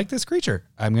 I like this creature.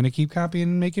 I'm going to keep copying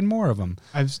and making more of them.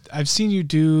 I've seen you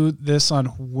do this on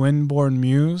Windborn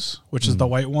Muse, which is the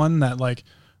white one that like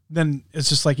then it's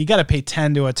just like you got to pay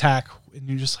 10 to attack and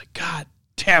you're just like god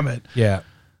damn it. Yeah.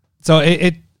 So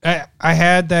I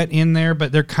had that in there,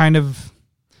 but they're kind of.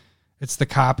 It's the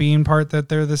copying part that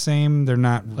they're the same. They're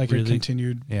not Like really. a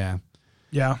continued. Yeah.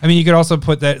 Yeah. I mean, you could also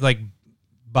put that like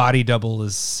body double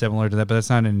is similar to that, but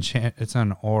that's not an enchant. It's not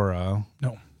an aura.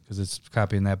 No. Because it's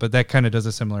copying that, but that kind of does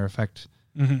a similar effect.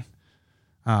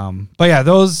 Mm-hmm. But yeah,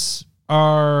 those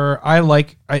are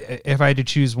if I had to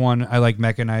choose one, I like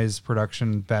Mechanized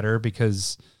Production better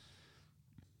because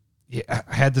I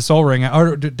had the Soul Ring.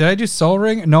 Or did I do Soul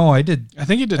Ring? No, I did. I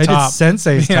think you did I top. did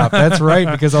Sensei's top. That's right,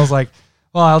 because I was like,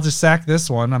 well, I'll just sack this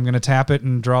one. I'm going to tap it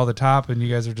and draw the top, and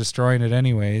you guys are destroying it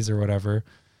anyways or whatever.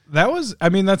 That's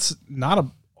not a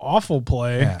awful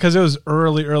play Yeah. because it was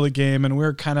early game and we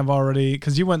were kind of already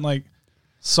because you went like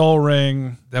Soul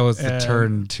Ring. That was the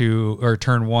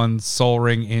turn 1 Soul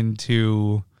Ring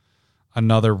into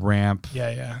another ramp.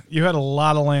 Yeah. You had a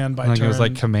lot of land by I think turn. it was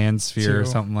like Command Sphere or 2.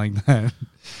 something like that.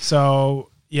 So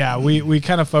yeah, we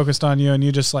kind of focused on you and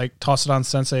you just like toss it on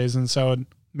Sensei's and so it'd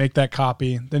make that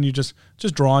copy. Then you just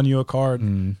draw on you a card. I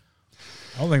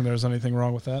don't think there's anything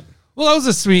wrong with that. Well, that was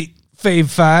a sweet Fave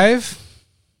 5.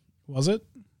 Was it?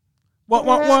 What?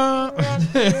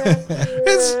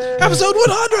 It's episode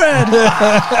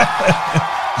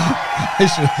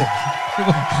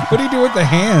 100. What do you do with the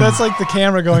hands? That's like the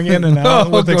camera going in and out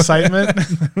with go excitement.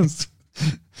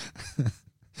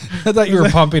 I thought you were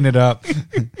pumping it up.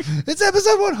 It's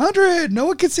episode 100. No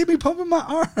one can see me pumping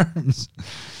my arms.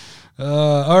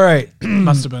 All right.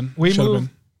 Must have been. We Should have move. been.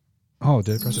 Oh,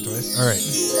 did I press it twice? All right.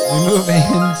 We move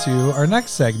into our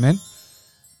next segment.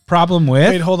 Problem with.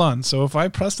 Wait, hold on. So if I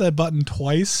press that button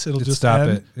twice, it'll just stop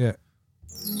end? it. Yeah.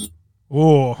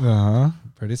 Oh,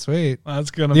 Pretty sweet. that's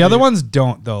gonna. The other ones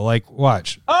don't though. Like,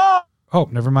 watch. Oh,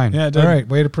 never mind. Yeah, it all did. right.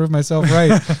 Way to prove myself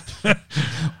right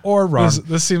or wrong.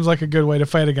 This seems like a good way to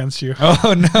fight against you.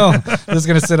 Oh no, this is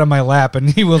gonna sit on my lap, and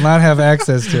he will not have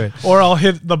access to it. Or I'll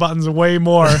hit the buttons way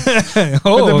more.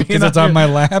 Oh, because it's on my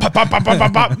lap. Pop, pop, pop,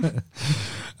 pop, pop.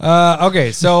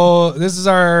 Okay, so this is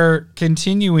our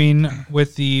continuing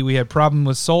with we had problem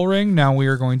with Soul Ring. Now we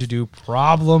are going to do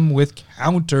problem with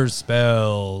counter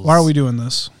spells. Why are we doing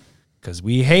this? Because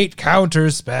we hate counter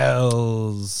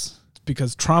spells.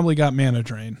 Because Trombley got mana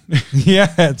drain.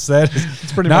 Yeah, it's that.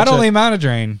 It's pretty not much only it. mana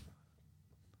drain.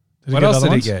 Did he What get else other did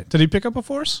he ones? get? Did he pick up a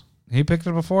force? He picked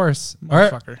up a force,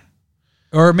 Motherfucker.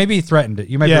 or maybe he threatened it.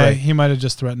 You might be Yeah, right. he might have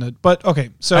just threatened it. But okay,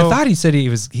 so I thought he said he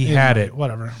had it.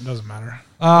 Whatever, it doesn't matter.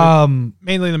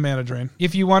 Mainly the mana drain.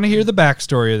 If you want to hear the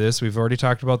backstory of this, we've already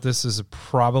talked about this. This will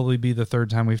probably be the third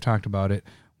time we've talked about it.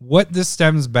 What this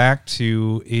stems back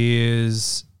to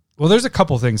is, well, there's a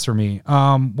couple things for me.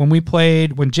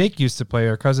 When Jake used to play,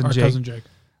 our cousin Jake,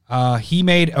 he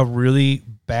made a really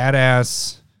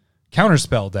badass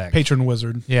counterspell deck. Patron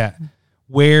wizard. Yeah.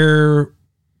 Where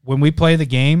when we play the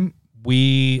game,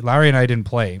 Larry and I didn't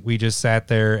play. We just sat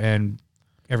there and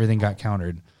everything got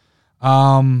countered.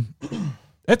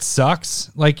 That sucks.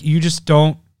 Like you just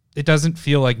don't, it doesn't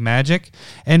feel like Magic.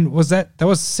 And that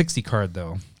was 60 card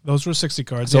though. Those were 60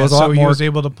 cards. So it was a lot he more- was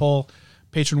able to pull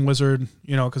Patron Wizard,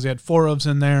 because he had 4 ofs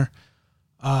in there,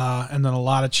 and then a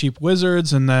lot of cheap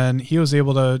wizards, and then he was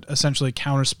able to essentially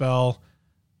counterspell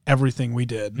everything we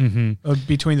did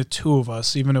between the two of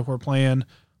us, even if we're playing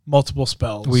multiple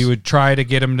spells. We would try to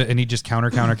get him to, and he just counter.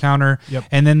 Yep.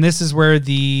 And then this is where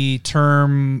the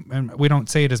term, and we don't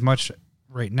say it as much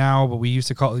right now, but we used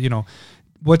to call it,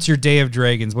 what's your Day of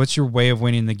Dragons? What's your way of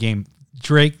winning the game?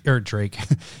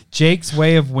 Jake's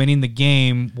way of winning the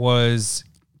game was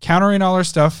countering all our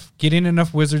stuff, getting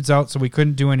enough wizards out so we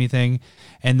couldn't do anything,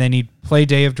 and then he'd play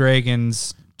Day of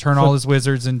Dragons, turn all his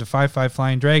wizards into 5/5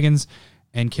 flying dragons,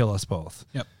 and kill us both.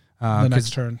 Yep. The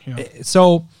next turn. Yeah.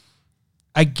 So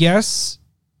I guess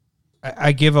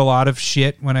I give a lot of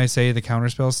shit when I say the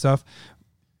counterspell stuff.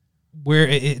 Where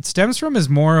it stems from is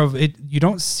more of it. You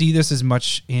don't see this as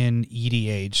much in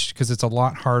EDH because it's a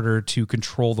lot harder to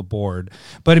control the board.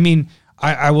 But I mean,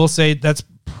 I will say that's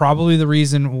probably the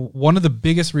reason. One of the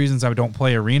biggest reasons I don't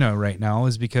play Arena right now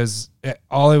is because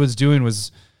all I was doing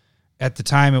was, at the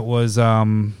time, it was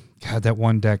that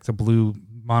one deck, the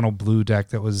mono blue deck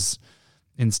that was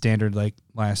in standard like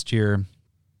last year.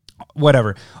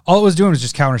 Whatever. All it was doing was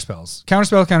just counterspells.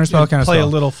 Counterspell. Play a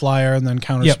little flyer and then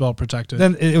counterspell protected.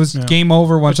 Then it was game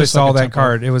over once I Just saw like a that tempo.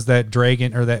 card. It was that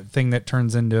dragon or that thing that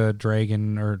turns into a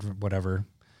dragon or whatever.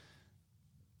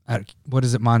 What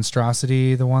is it?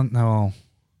 Monstrosity? The one? No.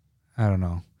 I don't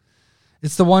know.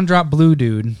 It's the 1-drop blue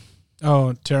dude.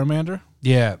 Oh, Terramander?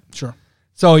 Yeah. Sure.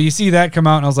 So you see that come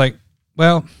out and I was like,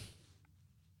 well,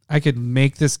 I could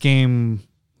make this game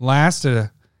last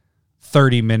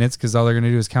 30 minutes because all they're going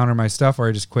to do is counter my stuff, or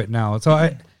I just quit now. So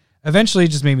I eventually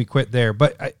just made me quit there.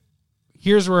 But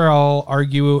here's where I'll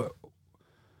argue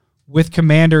with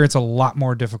Commander. It's a lot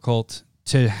more difficult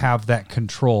to have that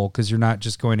control because you're not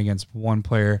just going against one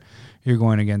player, you're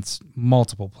going against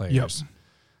multiple players.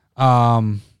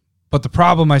 But the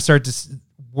problem I start to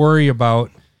worry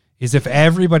about is if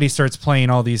everybody starts playing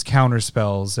all these counter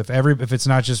spells, if it's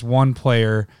not just one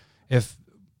player, if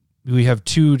we have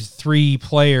 2 to 3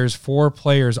 players, 4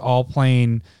 players all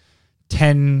playing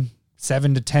 7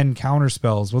 to 10 counter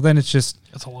spells. Well, then that's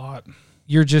a lot.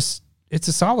 It's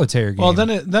a solitaire game. Well, then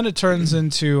it turns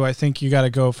into, I think you got to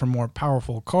go for more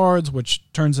powerful cards, which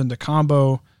turns into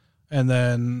combo, and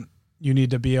then you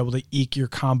need to be able to eke your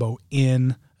combo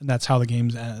in, and that's how the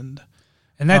games end.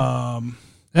 And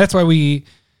that's why we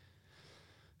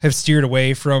have steered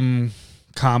away from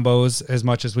combos as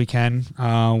much as we can.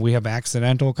 We have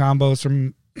accidental combos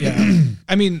from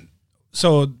I mean,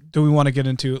 so do we want to get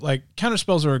into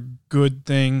counterspells are a good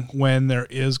thing when there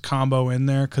is combo in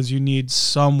there because you need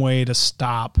some way to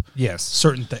stop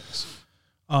certain things.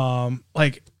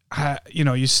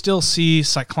 You still see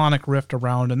Cyclonic Rift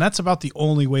around, and that's about the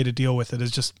only way to deal with it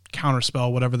is just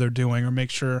counterspell whatever they're doing or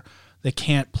make sure they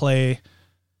can't play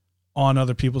on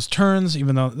other people's turns,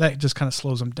 even though that just kind of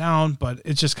slows them down. But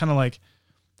it's just kind of like,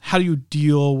 how do you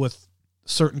deal with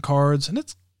certain cards? And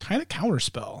it's kind of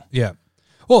counterspell. Yeah.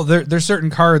 Well, there's certain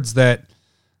cards that,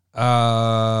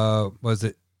 was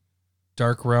it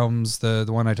Dark Realms, the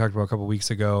one I talked about a couple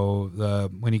weeks ago,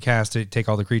 when you cast it, take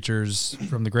all the creatures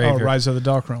from the graveyard. Oh, Rise of the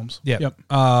Dark Realms. Yeah. Yep.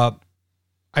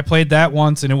 I played that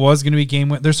once and it was going to be game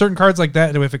winner. There's certain cards like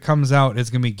that if it comes out, it's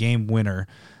going to be game winner.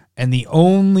 And the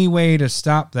only way to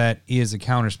stop that is a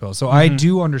counterspell. So I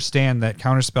do understand that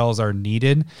counterspells are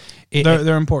needed.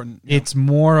 They're important. Yeah. It's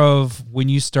more of when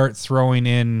you start throwing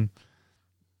in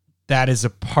that is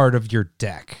a part of your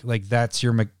deck. Like that's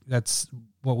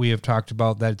what we have talked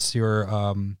about. That's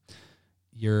your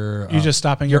You're just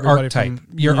stopping your everybody archetype.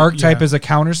 from Your archetype is a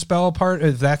counterspell part.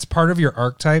 If that's part of your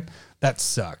archetype, that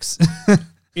sucks.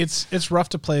 It's rough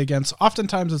to play against.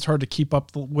 Oftentimes it's hard to keep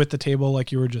up with the table,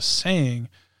 like you were just saying.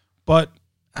 But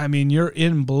I mean, you're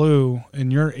in blue,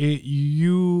 and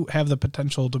you have the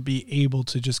potential to be able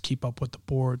to just keep up with the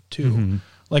board too. Mm-hmm.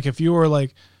 Like if you were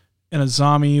like in a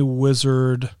Azami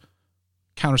wizard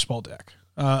counterspell deck,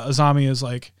 Azami is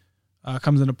like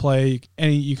comes into play.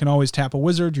 You can always tap a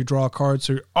wizard. You draw a card,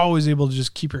 so you're always able to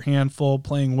just keep your hand full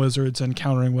playing wizards and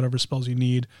countering whatever spells you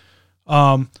need.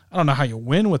 I don't know how you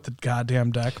win with the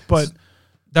goddamn deck, but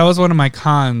that was one of my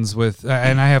cons with,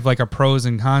 and I have like a pros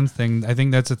and cons thing. I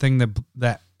think that's a thing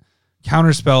that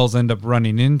counterspells end up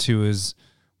running into is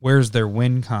where's their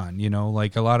win con,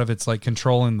 like a lot of it's like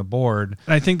controlling the board.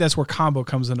 And I think that's where combo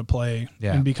comes into play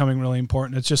and becoming really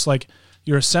important. It's just like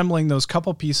you're assembling those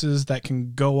couple pieces that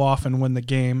can go off and win the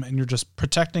game, and you're just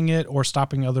protecting it or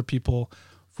stopping other people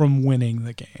from winning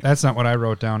the game. That's not what I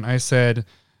wrote down. I said,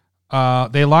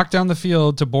 they lock down the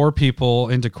field to bore people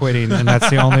into quitting, and that's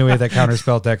the only way that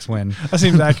counterspell decks win. That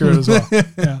seems accurate as well.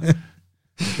 Yeah.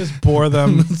 Just bore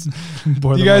them.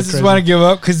 You guys just want to give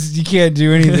up because you can't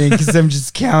do anything because I'm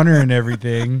just countering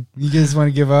everything. You guys want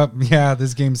to give up? Yeah,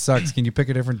 this game sucks. Can you pick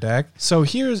a different deck? So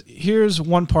here's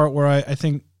one part where I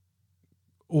think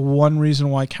one reason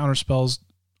why counterspells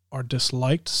are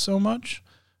disliked so much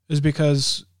is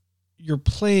because you're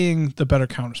playing the better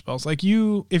counterspells. Like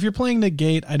if you're playing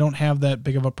Negate, I don't have that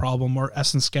big of a problem, or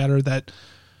Essence Scatter that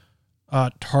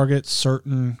target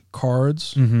certain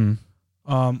cards,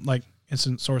 like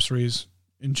instant sorceries,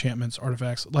 enchantments,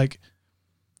 artifacts. Like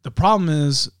the problem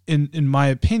is, in my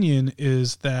opinion,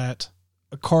 is that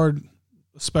a card,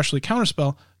 especially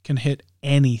counterspell, can hit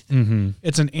anything.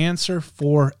 It's an answer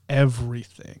for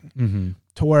everything.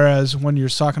 To whereas when you're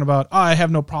talking about, I have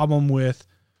no problem with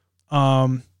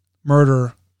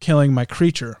murder killing my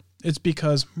creature, it's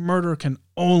because murder can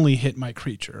only hit my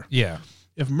creature. Yeah.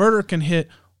 If murder can hit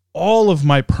all of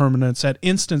my permanents at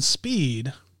instant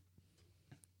speed,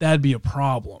 that'd be a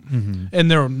problem. And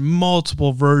there are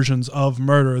multiple versions of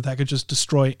murder that could just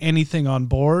destroy anything on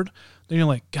board. Then you're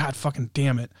like, God fucking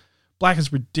damn it. Black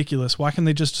is ridiculous. Why can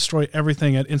they just destroy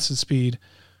everything at instant speed?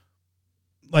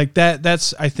 Like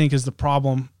that's I think is the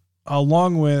problem.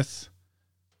 Along with,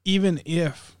 even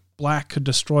if Black could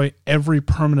destroy every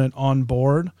permanent on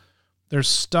board, there's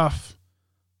stuff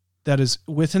that is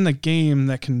within the game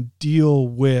that can deal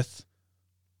with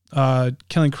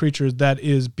killing creatures that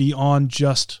is beyond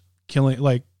just killing,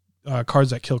 like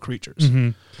cards that kill creatures.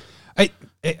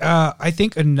 I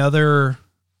think another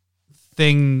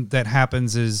thing that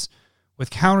happens is with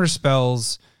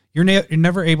counterspells, you're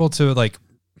never able to, like,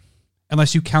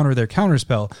 unless you counter their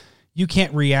counterspell, you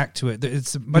can't react to it.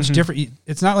 It's much different.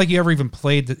 It's not like you ever even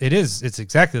played it's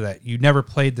exactly that. You never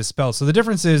played the spell. So the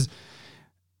difference is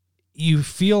you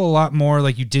feel a lot more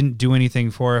like you didn't do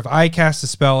anything for it. If I cast a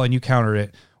spell and you countered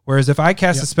it, whereas if I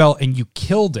cast a spell and you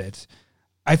killed it,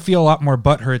 I feel a lot more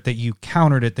butthurt that you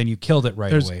countered it than you killed it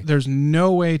away. There's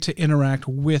no way to interact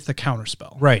with a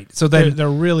counterspell. Right. So then there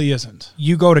really isn't.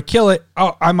 You go to kill it.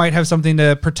 Oh, I might have something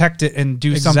to protect it and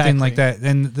do something like that.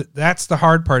 And that's the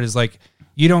hard part, is like,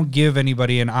 you don't give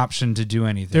anybody an option to do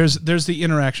anything. There's the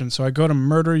interaction. So I go to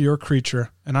murder your creature,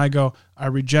 and I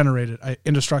regenerate it.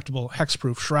 Indestructible,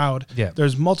 hexproof, shroud. Yeah.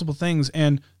 There's multiple things,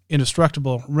 and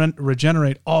indestructible,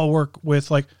 regenerate, all work with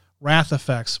like wrath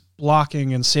effects,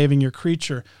 blocking and saving your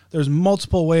creature. There's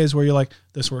multiple ways where you're like,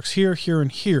 this works here, here,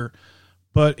 and here.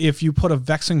 But if you put a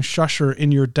Vexing Shusher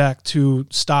in your deck to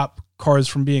stop cards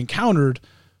from being countered,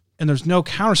 and there's no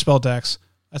counterspell decks,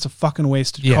 that's a fucking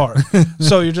wasted card.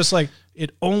 So you're just like,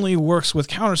 it only works with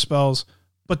counterspells,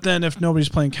 but then if nobody's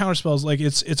playing counterspells, like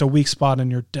it's a weak spot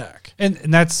in your deck. And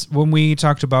that's when we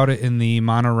talked about it in the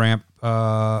mana ramp,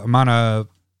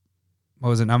 what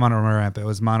was it? Not mana ramp. It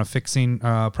was mana fixing,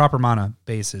 proper mana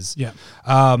bases. Yeah.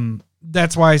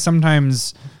 That's why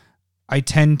sometimes I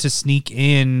tend to sneak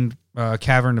in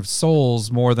Cavern of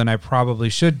Souls more than I probably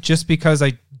should, just because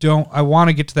I want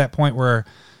to get to that point where,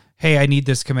 hey, I need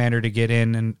this commander to get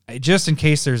in, and just in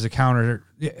case there's a counter.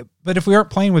 But if we aren't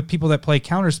playing with people that play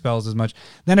counter spells as much,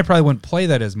 then I probably wouldn't play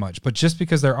that as much. But just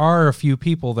because there are a few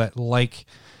people that like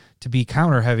to be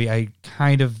counter heavy,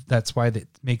 that's why that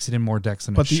makes it in more decks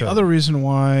than But it the should. other reason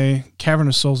why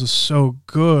Cavernous Souls is so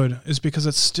good is because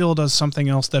it still does something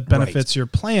else that benefits your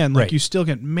plan. Like Right. you still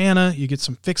get mana, you get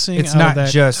some fixing It's out not of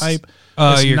that just, type.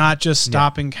 you're- It's not just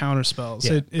stopping counter spells.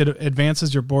 Yeah. It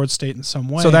advances your board state in some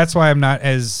way. So that's why I'm not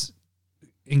as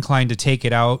inclined to take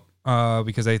it out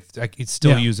because I could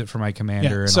still use it for my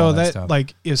commander. And so all that stuff.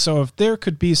 So if there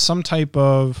could be some type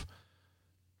of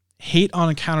hate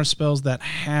on counter spells that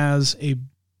has a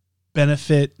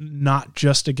benefit not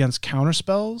just against counter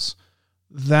spells,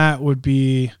 that would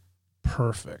be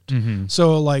perfect. Mhm.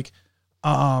 So like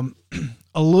a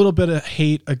little bit of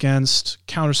hate against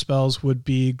counter spells would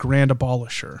be Grand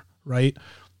Abolisher, right?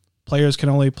 Players can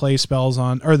only play spells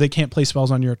they can't play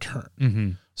spells on your turn.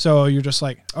 Mhm. So you're just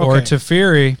like, okay, Or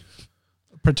Teferi.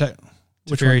 protect.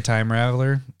 Which Teferi one? Time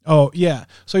Raveler. Oh, yeah.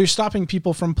 So you're stopping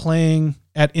people from playing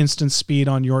at instant speed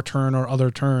on your turn or other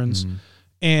turns.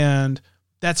 And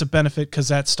that's a benefit because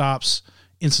that stops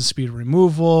instant speed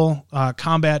removal,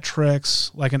 combat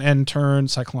tricks, like an end turn,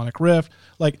 Cyclonic Rift.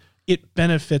 Like, it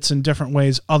benefits in different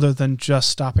ways other than just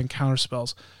stopping counter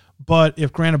spells. But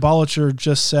if Grand Abolisher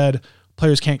just said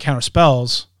players can't counter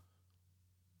spells,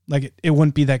 like, it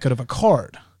wouldn't be that good of a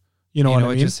card. You know what I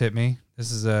mean? Just hit me?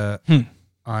 This is a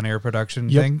on-air production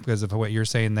Yep. thing because of what you're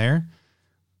saying there.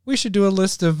 We should do a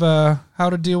list of how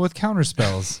to deal with counter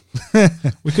spells.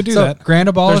 We could do So, that. Grand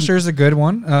Abolisher is a good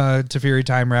one. Teferi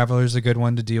Time Raveler is a good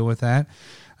one to deal with that.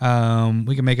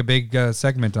 We can make a big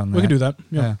segment on that. We could do that.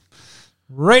 Yeah.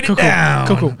 Write it down.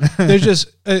 Cool. There's just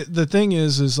the thing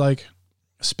is like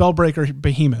Spellbreaker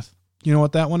Behemoth. You know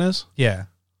what that one is? Yeah.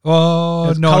 Oh,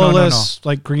 It's no. colorless,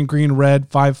 like green,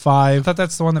 red, 5/5. I thought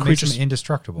that's the one that makes Creatures- them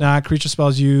indestructible. Nah, creature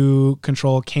spells you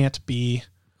control can't be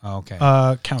Oh, okay.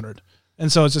 countered,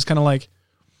 and so it's just kind of like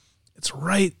it's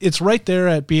right there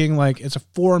at being like it's a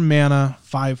 4 mana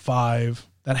 5/5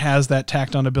 that has that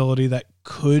tacked on ability that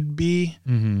could be,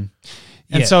 mm-hmm.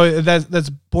 and so that's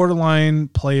borderline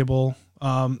playable.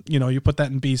 You put that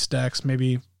in beast decks,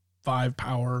 maybe 5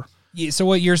 power. Yeah, so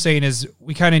what you're saying is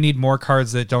we kind of need more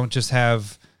cards that don't just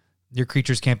have your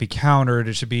creatures can't be countered.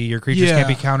 It should be your creatures can't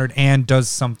be countered and does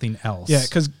something else. Yeah,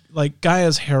 because like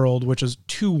Gaia's Herald, which is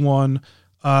 2/1,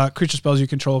 creature spells you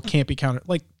control can't be countered.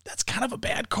 Like, that's kind of a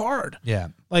bad card. Yeah.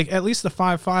 Like, at least the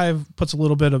 5/5 puts a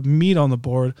little bit of meat on the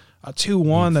board. A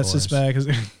 2/1 that sits back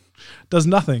does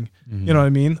nothing. Mm-hmm. You know what I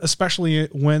mean? Especially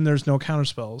when there's no counter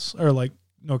spells or like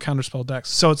no counter spell decks.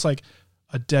 So it's like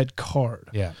a dead card.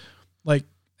 Yeah. Like,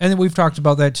 And then we've talked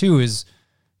about that too, is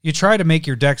you try to make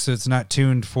your deck so it's not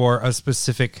tuned for a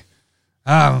specific,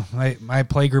 my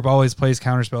play group always plays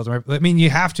counter spells. I mean,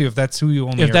 you have to if that's who you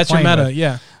only if are that's your playing meta, with.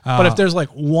 yeah. But if there's like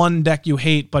one deck you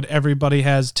hate, but everybody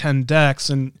has 10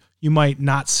 decks and you might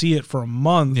not see it for a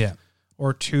month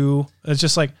or two, it's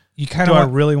just like, You kind do of I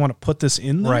really want to put this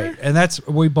in there? Right. And that's,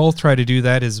 we both try to do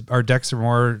that is our decks are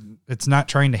more, it's not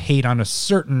trying to hate on a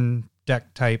certain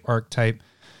deck type, archetype.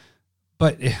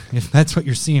 But if that's what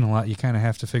you're seeing a lot, you kind of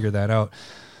have to figure that out.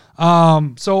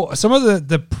 So some of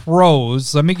the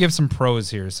pros, let me give some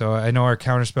pros here. So I know our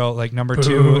counterspell, like number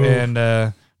 2 and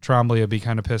Trombley will be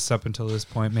kind of pissed up until this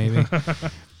point, maybe.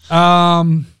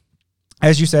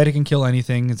 As you said, it can kill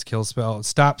anything. It's a kill spell. It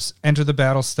stops enter the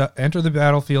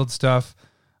battlefield stuff.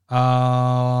 It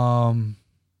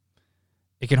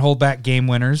can hold back game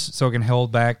winners, so it can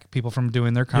hold back people from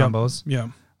doing their combos. Yeah.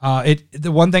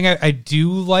 The one thing I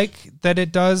do like that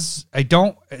it does, I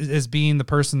don't as being the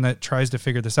person that tries to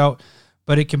figure this out,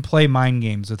 but it can play mind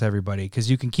games with everybody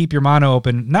because you can keep your mono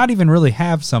open, not even really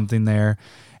have something there,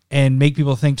 and make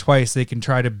people think twice. They can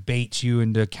try to bait you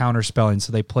into counter spelling,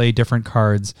 so they play different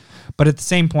cards. But at the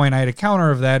same point, I had a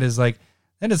counter of that is like,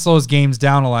 then it slows games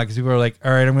down a lot because people are like,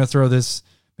 all right, I'm going to throw this.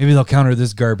 Maybe they'll counter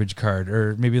this garbage card,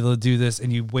 or maybe they'll do this,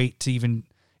 and you wait to even,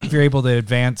 if you're able to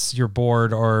advance your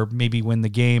board or maybe win the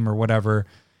game or whatever,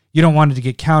 you don't want it to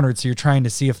get countered, so you're trying to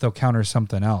see if they'll counter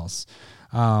something else.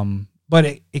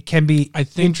 But it can be, I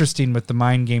think, interesting with the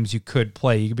mind games you could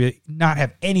play. You could not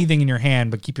have anything in your hand,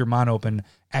 but keep your mono open,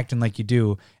 acting like you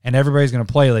do, and everybody's going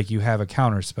to play like you have a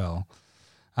counter spell.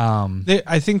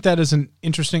 I think that is an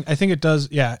interesting. I think it does.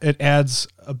 Yeah, it adds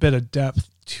a bit of depth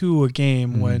to a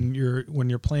game when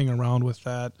you're playing around with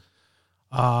that.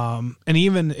 And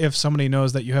even if somebody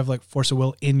knows that you have like Force of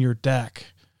Will in your deck,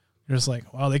 you're just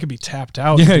like, wow, they could be tapped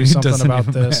out to do something about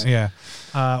this.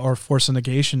 Or Force of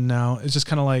Negation now. It's just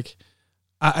kind of like,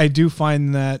 I do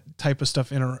find that type of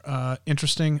stuff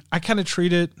interesting. I kind of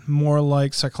treat it more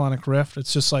like Cyclonic Rift.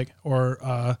 It's just like,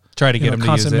 or try to get them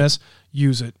to use it.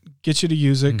 Use it. Get you to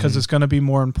use it because it's going to be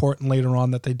more important later on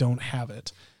that they don't have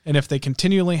it. And if they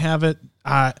continually have it,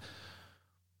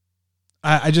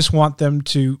 I just want them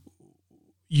to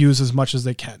use as much as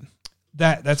they can.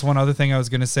 That's one other thing I was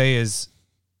going to say is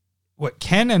what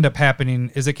can end up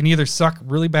happening is it can either suck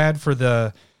really bad for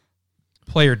the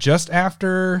player just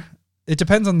after. It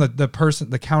depends on the person,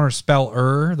 the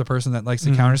counterspeller, the person that likes to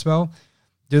counterspell.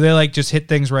 Do they like just hit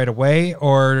things right away,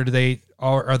 or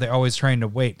are they always trying to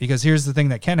wait? Because here's the thing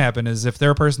that can happen is if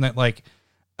they're a person that like,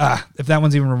 if that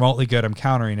one's even remotely good, I'm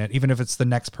countering it. Even if it's the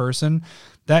next person,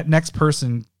 that next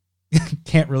person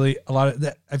can't really, a lot of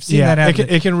that. I've seen that happen.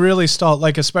 It can really stall.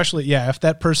 Like, especially, if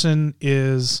that person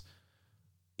is,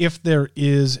 if there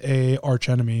is a arch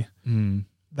enemy,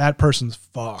 that person's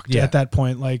fucked at that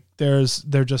point. Like they're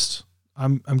just,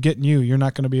 I'm getting you. You're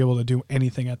not going to be able to do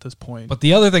anything at this point. But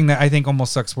the other thing that I think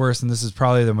almost sucks worse, and this is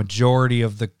probably the majority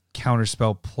of the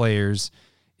counterspell players,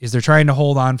 is they're trying to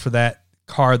hold on for that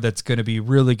card that's going to be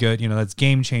really good. That's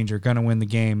game changer, going to win the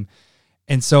game.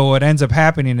 And so what ends up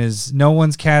happening is no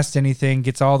one's cast anything,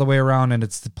 gets all the way around, and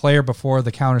it's the player before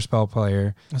the counterspell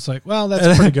player. It's like, well,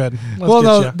 that's pretty good.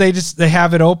 They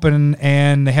have it open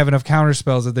and they have enough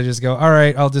counterspells that they just go, all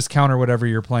right, I'll just counter whatever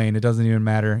you're playing. It doesn't even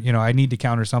matter. I need to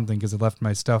counter something because it left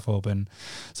my stuff open.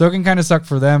 So it can kind of suck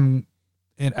for them.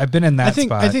 And I've been in that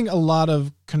spot. I think a lot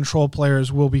of control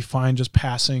players will be fine just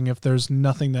passing if there's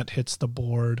nothing that hits the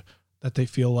board that they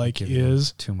feel like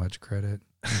is too much credit.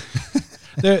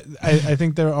 I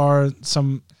think there are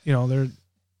some,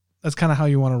 that's kind of how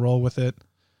you want to roll with it.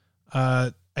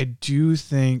 I do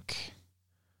think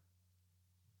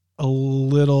a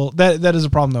little that is a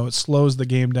problem though. It slows the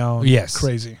game down. Yes.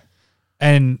 Crazy.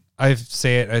 And I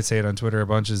say it on Twitter a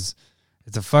bunch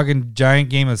it's a fucking giant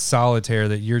game of solitaire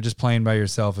that you're just playing by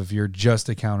yourself if you're just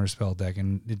a counterspell deck,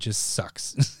 and it just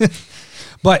sucks.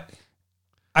 But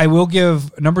I will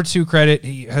give number 2 credit.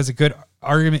 He has a good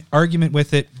argument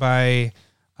with it by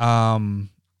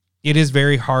it is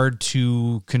very hard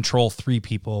to control 3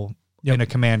 people in a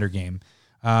commander game.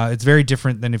 It's very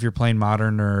different than if you're playing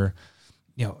modern or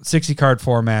 60 card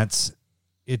formats.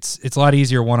 It's a lot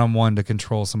easier one-on-one to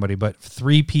control somebody, but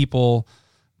 3 people,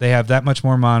 they have that much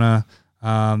more mana.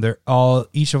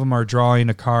 Each of them are drawing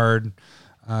a card.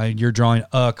 You're drawing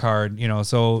a card,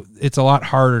 so it's a lot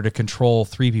harder to control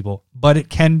 3 people, but it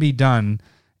can be done.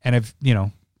 And if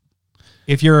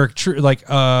you're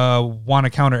want to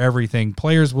counter everything,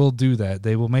 players will do that.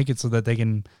 They will make it so that they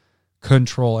can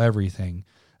control everything.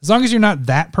 As long as you're not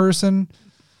that person.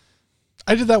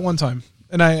 I did that one time,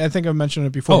 and I think I mentioned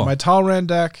it before. My Talrand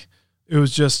deck, it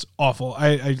was just awful.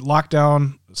 I locked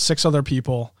down 6 other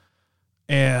people,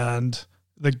 and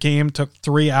the game took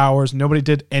 3 hours. Nobody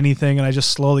did anything, and I just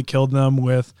slowly killed them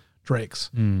with Drakes.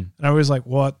 And I was like,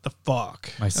 what the fuck?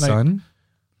 My son?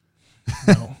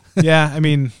 No. Yeah, I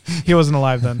mean, he wasn't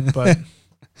alive then, but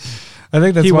I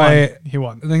think that's why he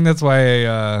won. I think that's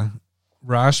why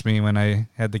Rashmi, when I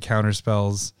had the counter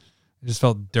spells, I just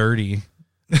felt dirty,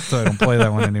 so I don't play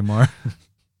that one anymore.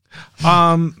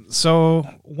 So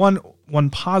one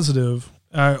positive,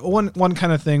 one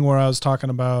kind of thing where I was talking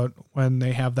about when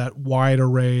they have that wide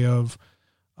array of,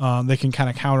 they can kind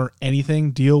of counter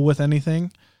anything, deal with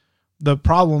anything. The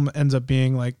problem ends up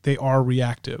being like they are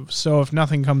reactive. So if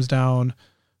nothing comes down,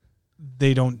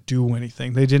 they don't do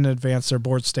anything. They didn't advance their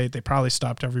board state. They probably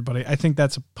stopped everybody. I think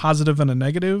that's a positive and a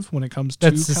negative when it comes to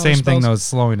that's the same thing though,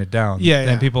 slowing it down.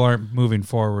 Yeah. People aren't moving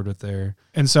forward with their.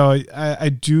 And so I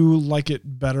do like it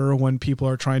better when people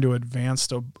are trying to advance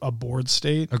a board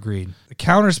state. Agreed. The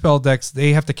counter spell decks,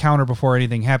 they have to counter before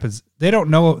anything happens. They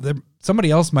don't know. Somebody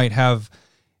else might have.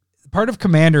 Part of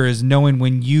Commander is knowing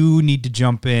when you need to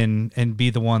jump in and be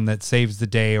the one that saves the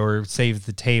day or saves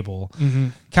the table. Mm-hmm.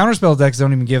 Counterspell decks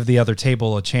don't even give the other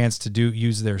table a chance to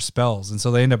use their spells, and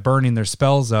so they end up burning their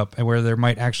spells up, and where there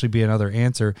might actually be another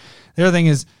answer. The other thing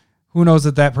is, who knows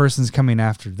that that person's coming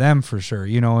after them for sure?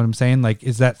 You know what I'm saying? Like,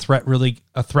 is that threat really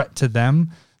a threat to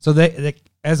them? So they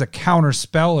as a counter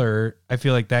speller, I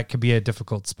feel like that could be a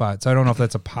difficult spot. So I don't know if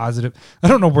that's a positive. I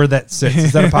don't know where that sits.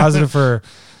 Is that a positive for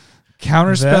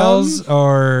counter spells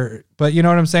but you know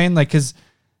what I'm saying? Like, cause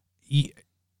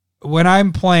when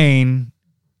I'm playing,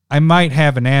 I might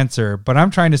have an answer, but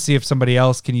I'm trying to see if somebody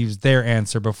else can use their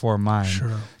answer before mine.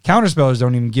 Sure. Counter spellers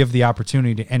don't even give the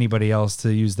opportunity to anybody else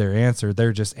to use their answer.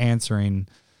 They're just answering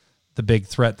the big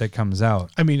threat that comes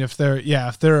out. I mean, if they're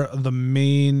the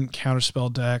main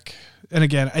counterspell deck, and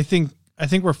again, I think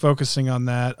we're focusing on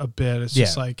that a bit. It's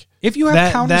just like, if you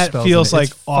have counter spells, that feels like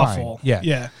awful. Yeah.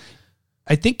 Yeah.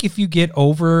 I think if you get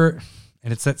over,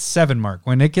 and it's that 7 mark,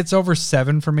 when it gets over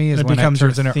 7 for me is when it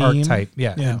turns into an archetype.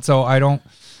 Yeah. And so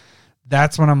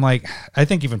that's when I'm like, I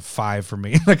think even 5 for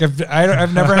me. Like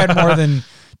I've never had more than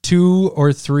 2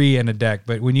 or 3 in a deck,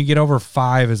 but when you get over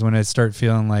 5 is when I start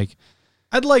feeling like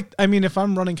if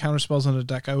I'm running counter spells on a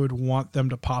deck, I would want them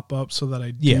to pop up so that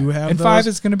I do have and those. 5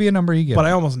 is going to be a number you get. But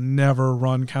I almost never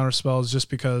run counter spells just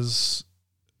because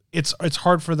it's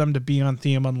hard for them to be on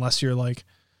theme unless you're like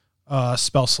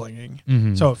spell slinging.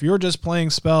 Mhm. So if you're just playing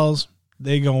spells,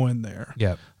 they go in there.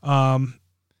 Yep.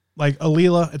 Like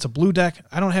Alila, it's a blue deck.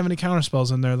 I don't have any counter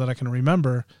spells in there that I can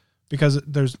remember because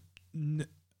there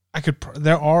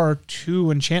are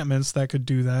 2 enchantments that could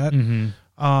do that. And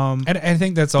I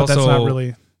think that's but also that's not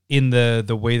really in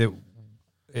the way that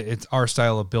it's our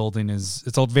style of building is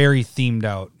it's all very themed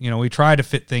out. You know, we try to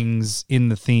fit things in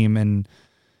the theme, and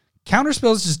counter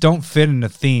spells just don't fit in the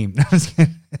theme.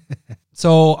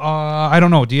 So I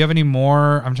don't know. Do you have any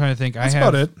more? I'm trying to think. that's I have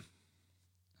about it.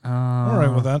 All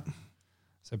right with that.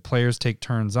 So players take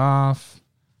turns off.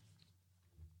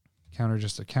 Counter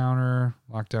just a counter.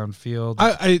 Lockdown field.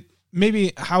 I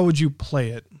maybe how would you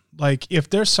play it? Like if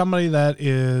there's somebody that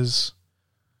is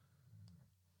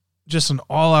just an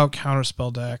all-out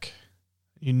counterspell deck,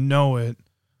 you know it.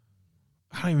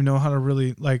 I don't even know how to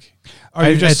really like. Are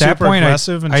you just at that super point,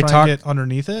 aggressive and try to get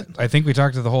underneath it? I think we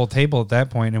talked to the whole table at that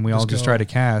point, and we all just try to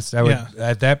cast. I would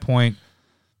at that point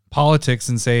politics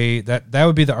and say that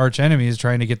would be the arch enemy is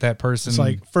trying to get that person. It's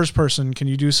like first person. Can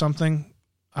you do something?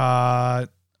 I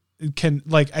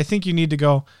think you need to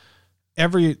go.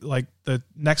 The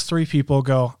next 3 people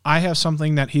go, I have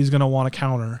something that he's going to want to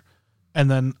counter,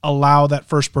 and then allow that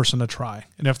first person to try.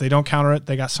 And if they don't counter it,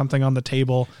 they got something on the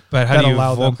table. But how do you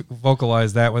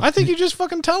vocalize that? I think you just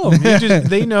fucking tell them.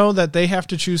 They know that they have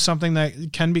to choose something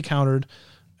that can be countered,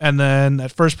 and then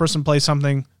that first person plays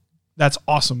something that's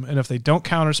awesome. And if they don't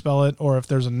counterspell it, or if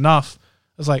there's enough,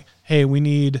 it's like, hey, we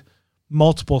need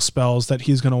multiple spells that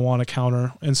he's going to want to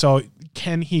counter. And so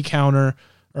can he counter,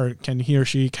 or can he or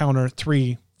she counter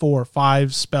 3, 4,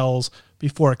 5 spells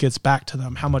before it gets back to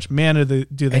them? How much mana do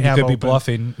they have? You could be open?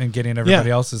 bluffing and getting everybody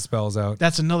else's spells out.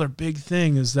 That's another big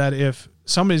thing, is that if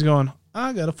somebody's going,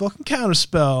 I got a fucking counter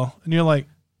spell, and you're like,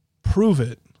 prove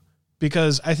it.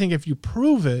 Because I think if you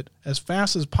prove it as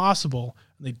fast as possible,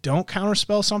 and they don't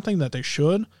counterspell something that they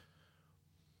should,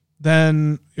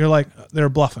 then you're like, they're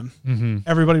bluffing. Mm-hmm.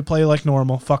 Everybody play like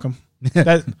normal. Fuck them.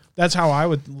 That's how I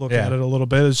would look at it a little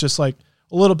bit. It's just like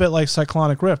a little bit like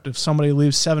Cyclonic Rift. If somebody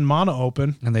leaves 7 mana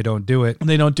open and they don't do it,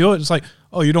 it's like,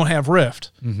 oh, you don't have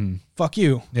Rift. Mm-hmm. Fuck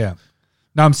you. Yeah.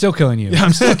 No, I'm still killing you. Yeah,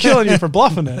 I'm still killing you for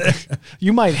bluffing it.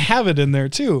 You might have it in there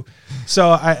too. So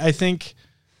I think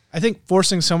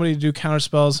forcing somebody to do counter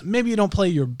spells, maybe you don't play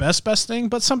your best thing,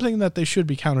 but something that they should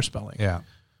be counterspelling. Yeah.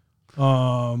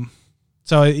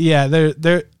 So yeah,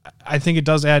 there. I think it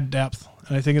does add depth,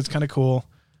 and I think it's kind of cool.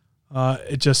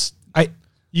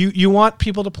 You want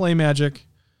people to play Magic,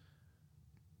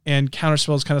 and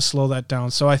counterspells kind of slow that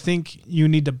down. So I think you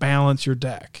need to balance your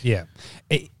deck. Yeah.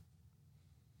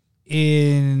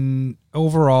 In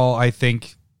overall, I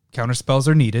think counterspells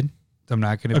are needed. I'm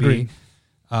not going to be.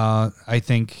 I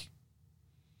think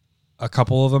a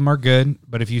couple of them are good,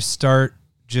 but if you start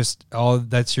just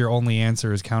that's your only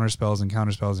answer is counterspells and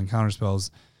counterspells and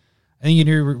counterspells, I think you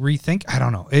need to rethink. I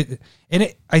don't know.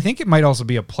 I think it might also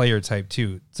be a player type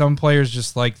too. Some players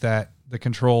just like that, the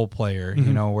control player,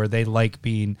 where they like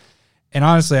being, and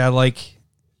honestly, I like,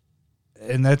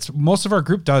 and that's most of our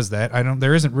group does that.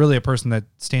 There isn't really a person that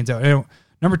stands out.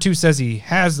 Number 2 says he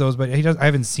has those, but he does. I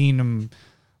haven't seen him.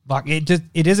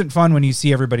 It isn't fun when you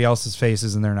see everybody else's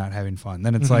faces and they're not having fun.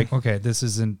 Then it's like, okay, this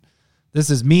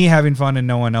is me having fun and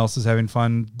no one else is having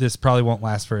fun. This probably won't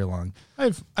last very long.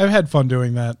 I've had fun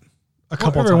doing that a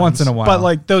couple every times. once in a while. But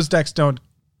like those decks don't.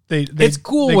 It's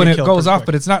cool when it goes off,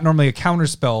 but it's not normally a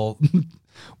counterspell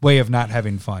way of not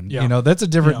having fun. Yeah. That's a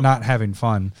different not having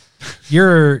fun.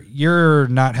 You're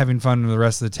not having fun with the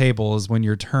rest of the table is when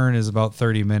your turn is about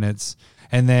 30 minutes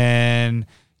and then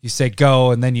you say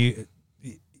go, and then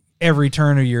every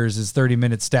turn of yours is 30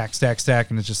 minutes stack,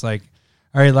 and it's just like,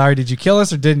 all right, Larry, did you kill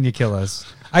us or didn't you kill us?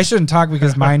 I shouldn't talk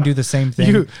because mine do the same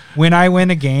thing. When I win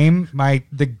a game,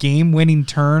 the game-winning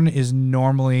turn is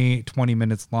normally 20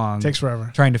 minutes long. Takes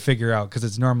forever. Trying to figure out because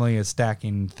it's normally a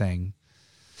stacking thing.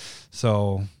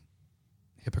 So,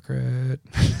 hypocrite.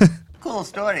 Cool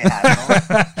story,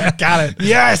 Hazel. Got it.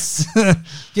 Yes!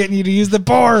 Getting you to use the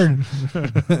board.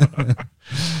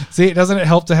 See, doesn't it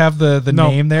help to have the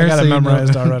name there? I got it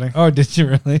memorized already. Oh, did you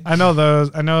really? I know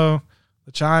those. I know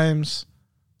the chimes.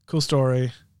 Cool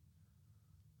story.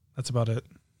 That's about it.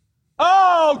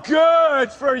 Oh,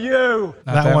 good for you.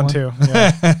 That one too.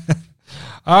 Yeah.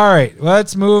 All right,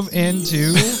 let's move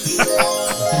into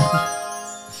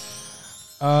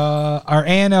our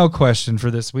ANL question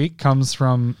for this week. Comes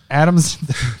from Adams.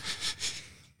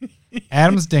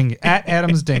 Adam's Dingus. At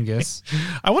Adam's Dingus.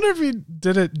 I wonder if he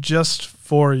did it just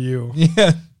for you.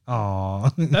 Yeah. Aw.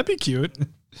 That'd be cute.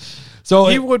 So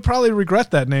He would probably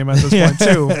regret that name at this point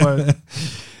too.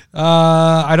 But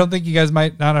I don't think you guys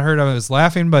might not have heard of it. I was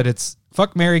laughing, but it's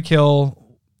Fuck, Marry, Kill.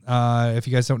 If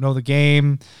you guys don't know the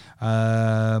game,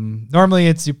 normally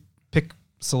it's you pick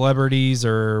celebrities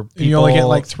or people. and you only get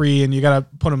like 3, and you gotta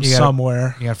put them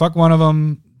somewhere. You gotta fuck one of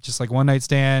them, just like one night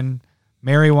stand,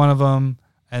 marry one of them,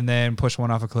 and then push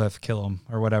one off a cliff, kill them,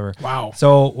 or whatever. Wow.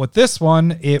 So with this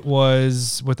one, it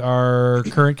was with our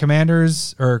current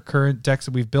commanders or current decks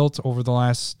that we've built over the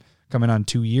last coming on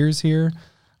 2 years here.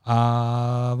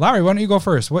 Larry, why don't you go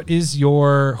first? What is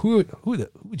your who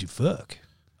would you fuck?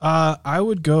 I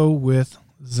would go with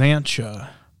Xantia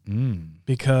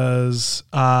because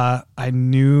I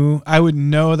would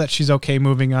know that she's okay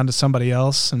moving on to somebody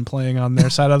else and playing on their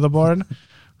side of the board.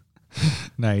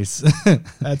 Nice.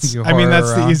 That's You I mean that's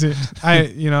whore the around.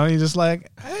 easy. You just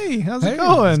like, hey, how's Hey, it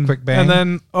going? just quick bang. And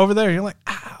then over there you're like,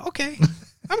 okay,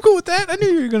 I'm cool with that. I knew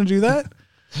you were gonna do that.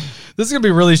 This is gonna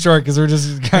be really short because we're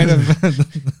just kind of.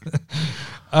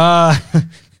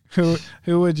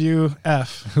 Who would you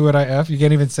F? Who would I F? You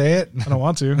can't even say it. I don't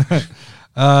want to.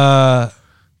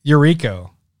 Yuriko,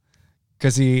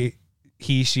 because she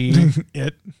It's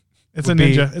a Would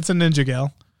be- ninja. It's a ninja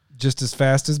gal. just as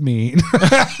fast as me.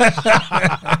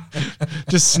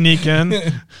 Just sneak in.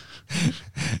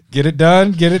 Get it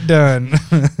done.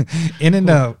 In and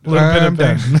out. Little bit of I'm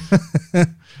done.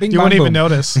 Bing, You bong, wouldn't even boom.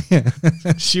 notice.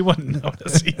 She wouldn't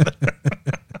notice either.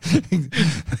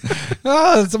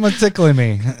 Oh, someone's tickling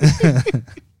me.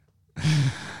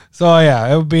 So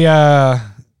yeah, it would be I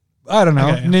don't know.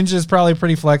 Okay. Ninja's probably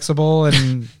pretty flexible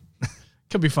and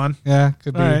Could be fun. yeah,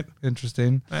 could be All right.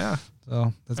 interesting. Yeah.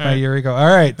 So that's All my right. Yuriko. All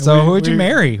right. So We- who would you we-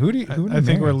 marry? Who do you I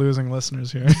think we're marry? losing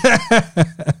listeners here.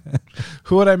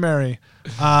 Who would I marry?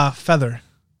 Feather.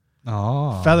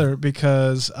 Oh, Feather,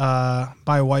 because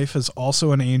my wife is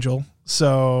also an angel.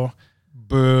 So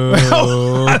boo.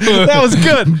 that was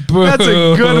good. That's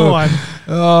a good one.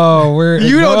 Oh,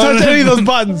 You don't touch any of those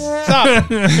buttons. Stop.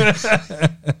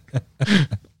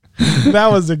 That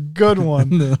was a good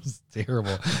one. That was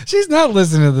terrible. She's not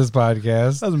listening to this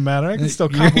podcast. Doesn't matter. I can still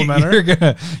compliment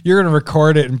her. You're gonna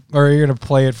record it or you're gonna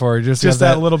play it for her. Just Just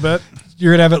have that little bit.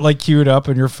 You're gonna have it like queued up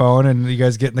on your phone, and you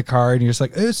guys get in the car, and you're just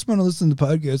like, I just want to listen to the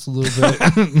podcast a little bit.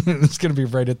 It's gonna be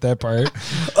right at that part.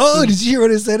 Oh, did you hear what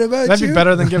I said about That'd be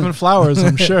better than giving flowers,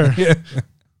 I'm sure. Yeah.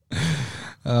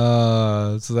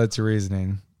 So that's your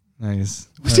reasoning. Nice.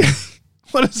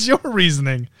 What is your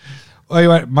reasoning? Oh, you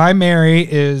want my Mary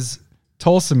is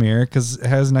Tulsamir because it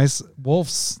has nice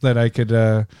wolves that I could.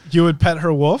 You would pet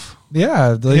her wolf?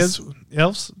 Yeah, His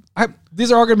elves?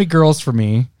 these are all gonna be girls for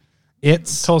me.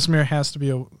 It's Tulsamir has to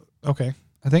be okay.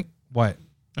 I think what,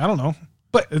 I don't know.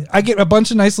 but I get a bunch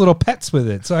of nice little pets with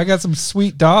it. So I got some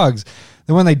sweet dogs.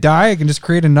 Then when they die, I can just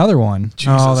create another one.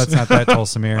 Jesus. Oh, that's not that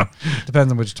Tulsamir.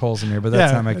 Depends on which Tulsamir, but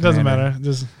that's not my. it doesn't commander. matter.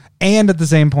 Just And at the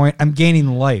same point, I'm gaining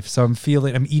life, so I'm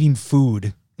eating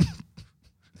food.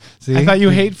 See, I thought you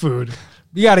hate food.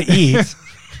 you got to eat.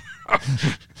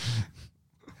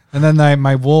 And then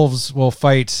my wolves will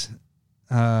fight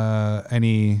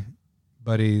anybody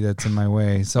that's in my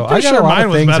way. So I Pretty got sure a lot mine of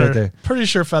was things better. right there. Pretty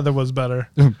sure Feather was better.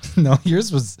 No,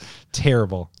 yours was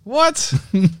terrible. What?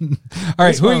 All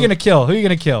right, This who are one- you gonna kill? Who are you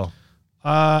gonna kill?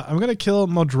 I'm gonna kill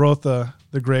Modrotha,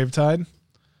 the Gravetide,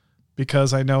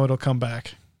 because I know it'll come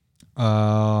back.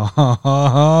 Oh,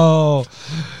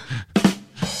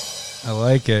 I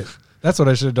like it. That's what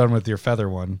I should have done with your feather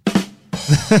one.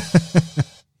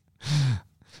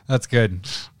 That's good.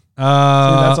 See,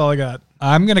 that's all I got.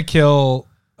 I'm gonna kill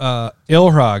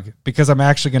Ilrog because I'm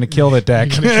actually gonna kill the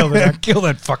deck. You're gonna kill the deck? Kill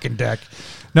that fucking deck.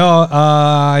 No,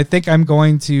 I think I'm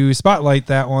going to spotlight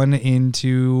that one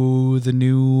into the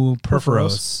new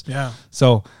Perforos. Yeah.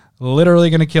 So literally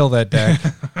gonna kill that deck,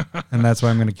 and that's why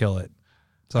I'm gonna kill it.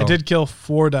 So I did kill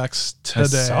 4 decks I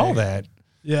today. saw that.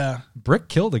 Yeah. Brick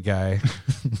killed a guy.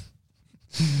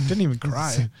 Didn't even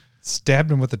cry.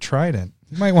 Stabbed him with a trident.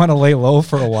 You might want to lay low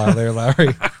for a while there,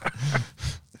 Larry.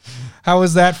 How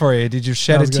was that for you? Did you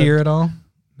shed That a was good. tear at all?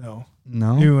 No.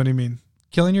 No. What do you mean?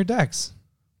 Killing your decks.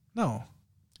 No.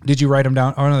 Did you write them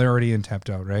down? Oh no, they're already in tapped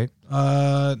out, right?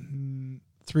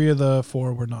 3 of the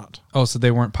 4 were not. Oh, so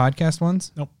they weren't podcast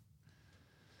ones? Nope.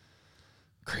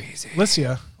 Crazy.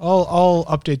 Lycia. I'll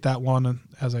update that one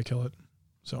as I kill it.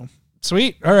 So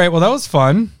Sweet. All right. Well, that was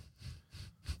fun.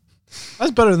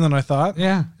 that's better than I thought.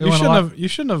 Yeah. it You went a shouldn't lot- have. You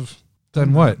shouldn't have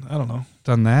done what? I don't know.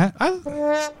 Done that? I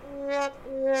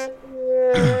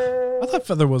thought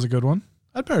Feather was a good one.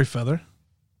 I'd marry Feather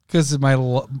Because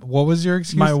what was your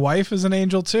excuse? My wife is an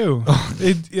angel too.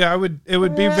 It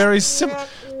would be very simple.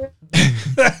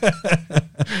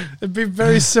 It'd be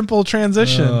very simple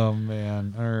transition. Oh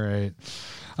man! All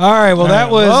right. Well, that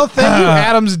was. Well, thank you,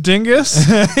 Adam's Dingus.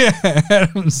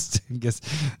 Adam's Dingus.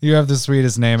 You have the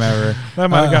sweetest name ever. That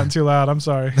might have gotten too loud. I'm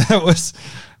sorry. That was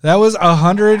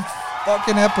 100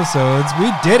 fucking episodes.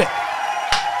 We did it.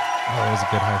 Oh, that was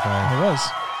a good high five. It was.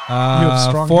 You have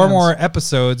strong 4 hands. more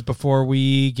episodes before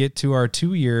we get to our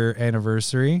 2-year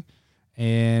anniversary,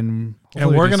 and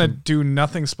we're gonna do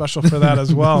nothing special for that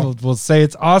as well. We'll say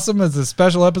it's awesome as a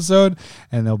special episode,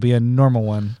 and there'll be a normal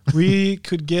one. We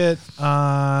could get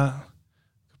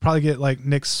probably get like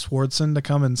Nick Swardson to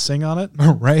come and sing on it.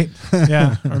 Right?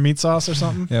 Yeah, or Meat Sauce or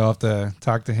something. Yeah, we'll have to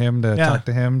talk to him to Yeah. talk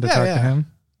to him to talk to him.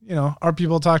 You know, our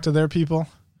people talk to their people.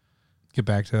 Get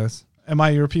back to us, Am I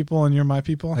your people and you're my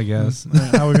people? I guess.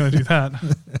 How are we going to do that?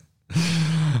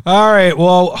 All right.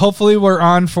 Well, hopefully we're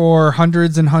on for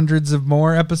hundreds and hundreds of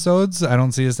more episodes. I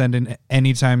don't see us ending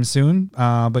anytime soon.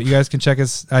 But you guys can check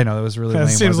us. I know that was really That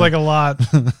lame. seems wasn't like it? a lot.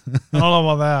 I don't know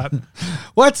about that.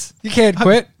 What? You can't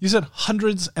quit? You said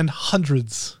hundreds and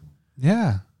hundreds.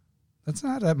 Yeah. That's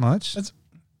not that much. That's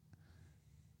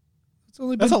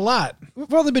only a lot.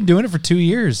 We've only been doing it for 2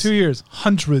 years. 2 years.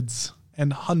 Hundreds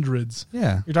and hundreds.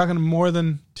 Yeah. You're talking more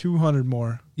than 200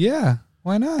 more. Yeah.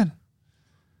 Why not?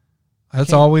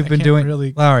 That's all we've been can't doing.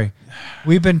 really- Larry,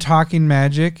 we've been talking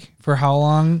magic for how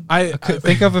long? I could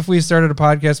think of if we started a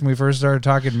podcast and we first started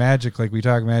talking magic like we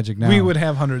talk magic now. We would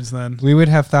have hundreds then. We would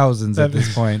have thousands at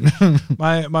this point.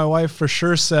 My wife for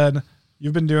sure said,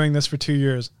 "You've been doing this for 2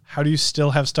 years. How do you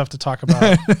still have stuff to talk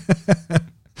about?"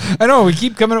 I know we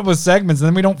keep coming up with segments and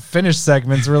then we don't finish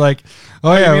segments. We're like,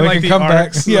 oh you yeah, mean we like can the come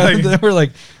arcs? back. Yeah, Like- then we're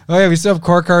like, oh yeah, we still have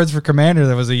core cards for Commander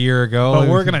that was a year ago. But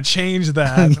we're gonna change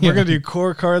that. Yeah. We're gonna do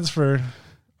core cards for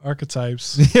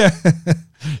archetypes. yeah.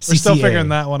 We're still CCA. figuring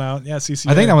that one out. Yeah, CCA.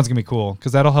 I think that one's gonna be cool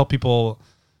because that'll help people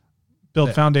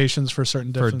build foundations for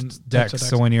certain for different types decks. of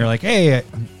So when you're like, hey,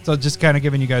 so just kind of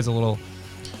giving you guys a little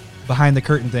behind the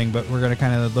curtain thing, but we're gonna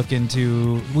kind of look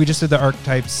into. We just did the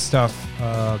archetypes stuff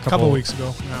a couple weeks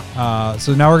ago. Yeah.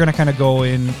 So now we're gonna kind of go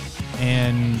in,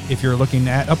 and if you're looking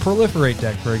at a proliferate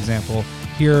deck, for example,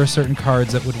 here are certain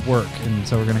cards that would work, and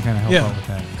so we're gonna kind of help out with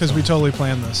that. because So, we totally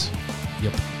planned this.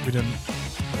 Yep. We didn't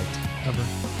ever.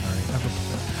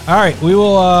 All right. We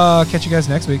will catch you guys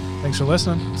next week. Thanks for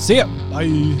listening. See ya.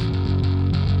 Bye.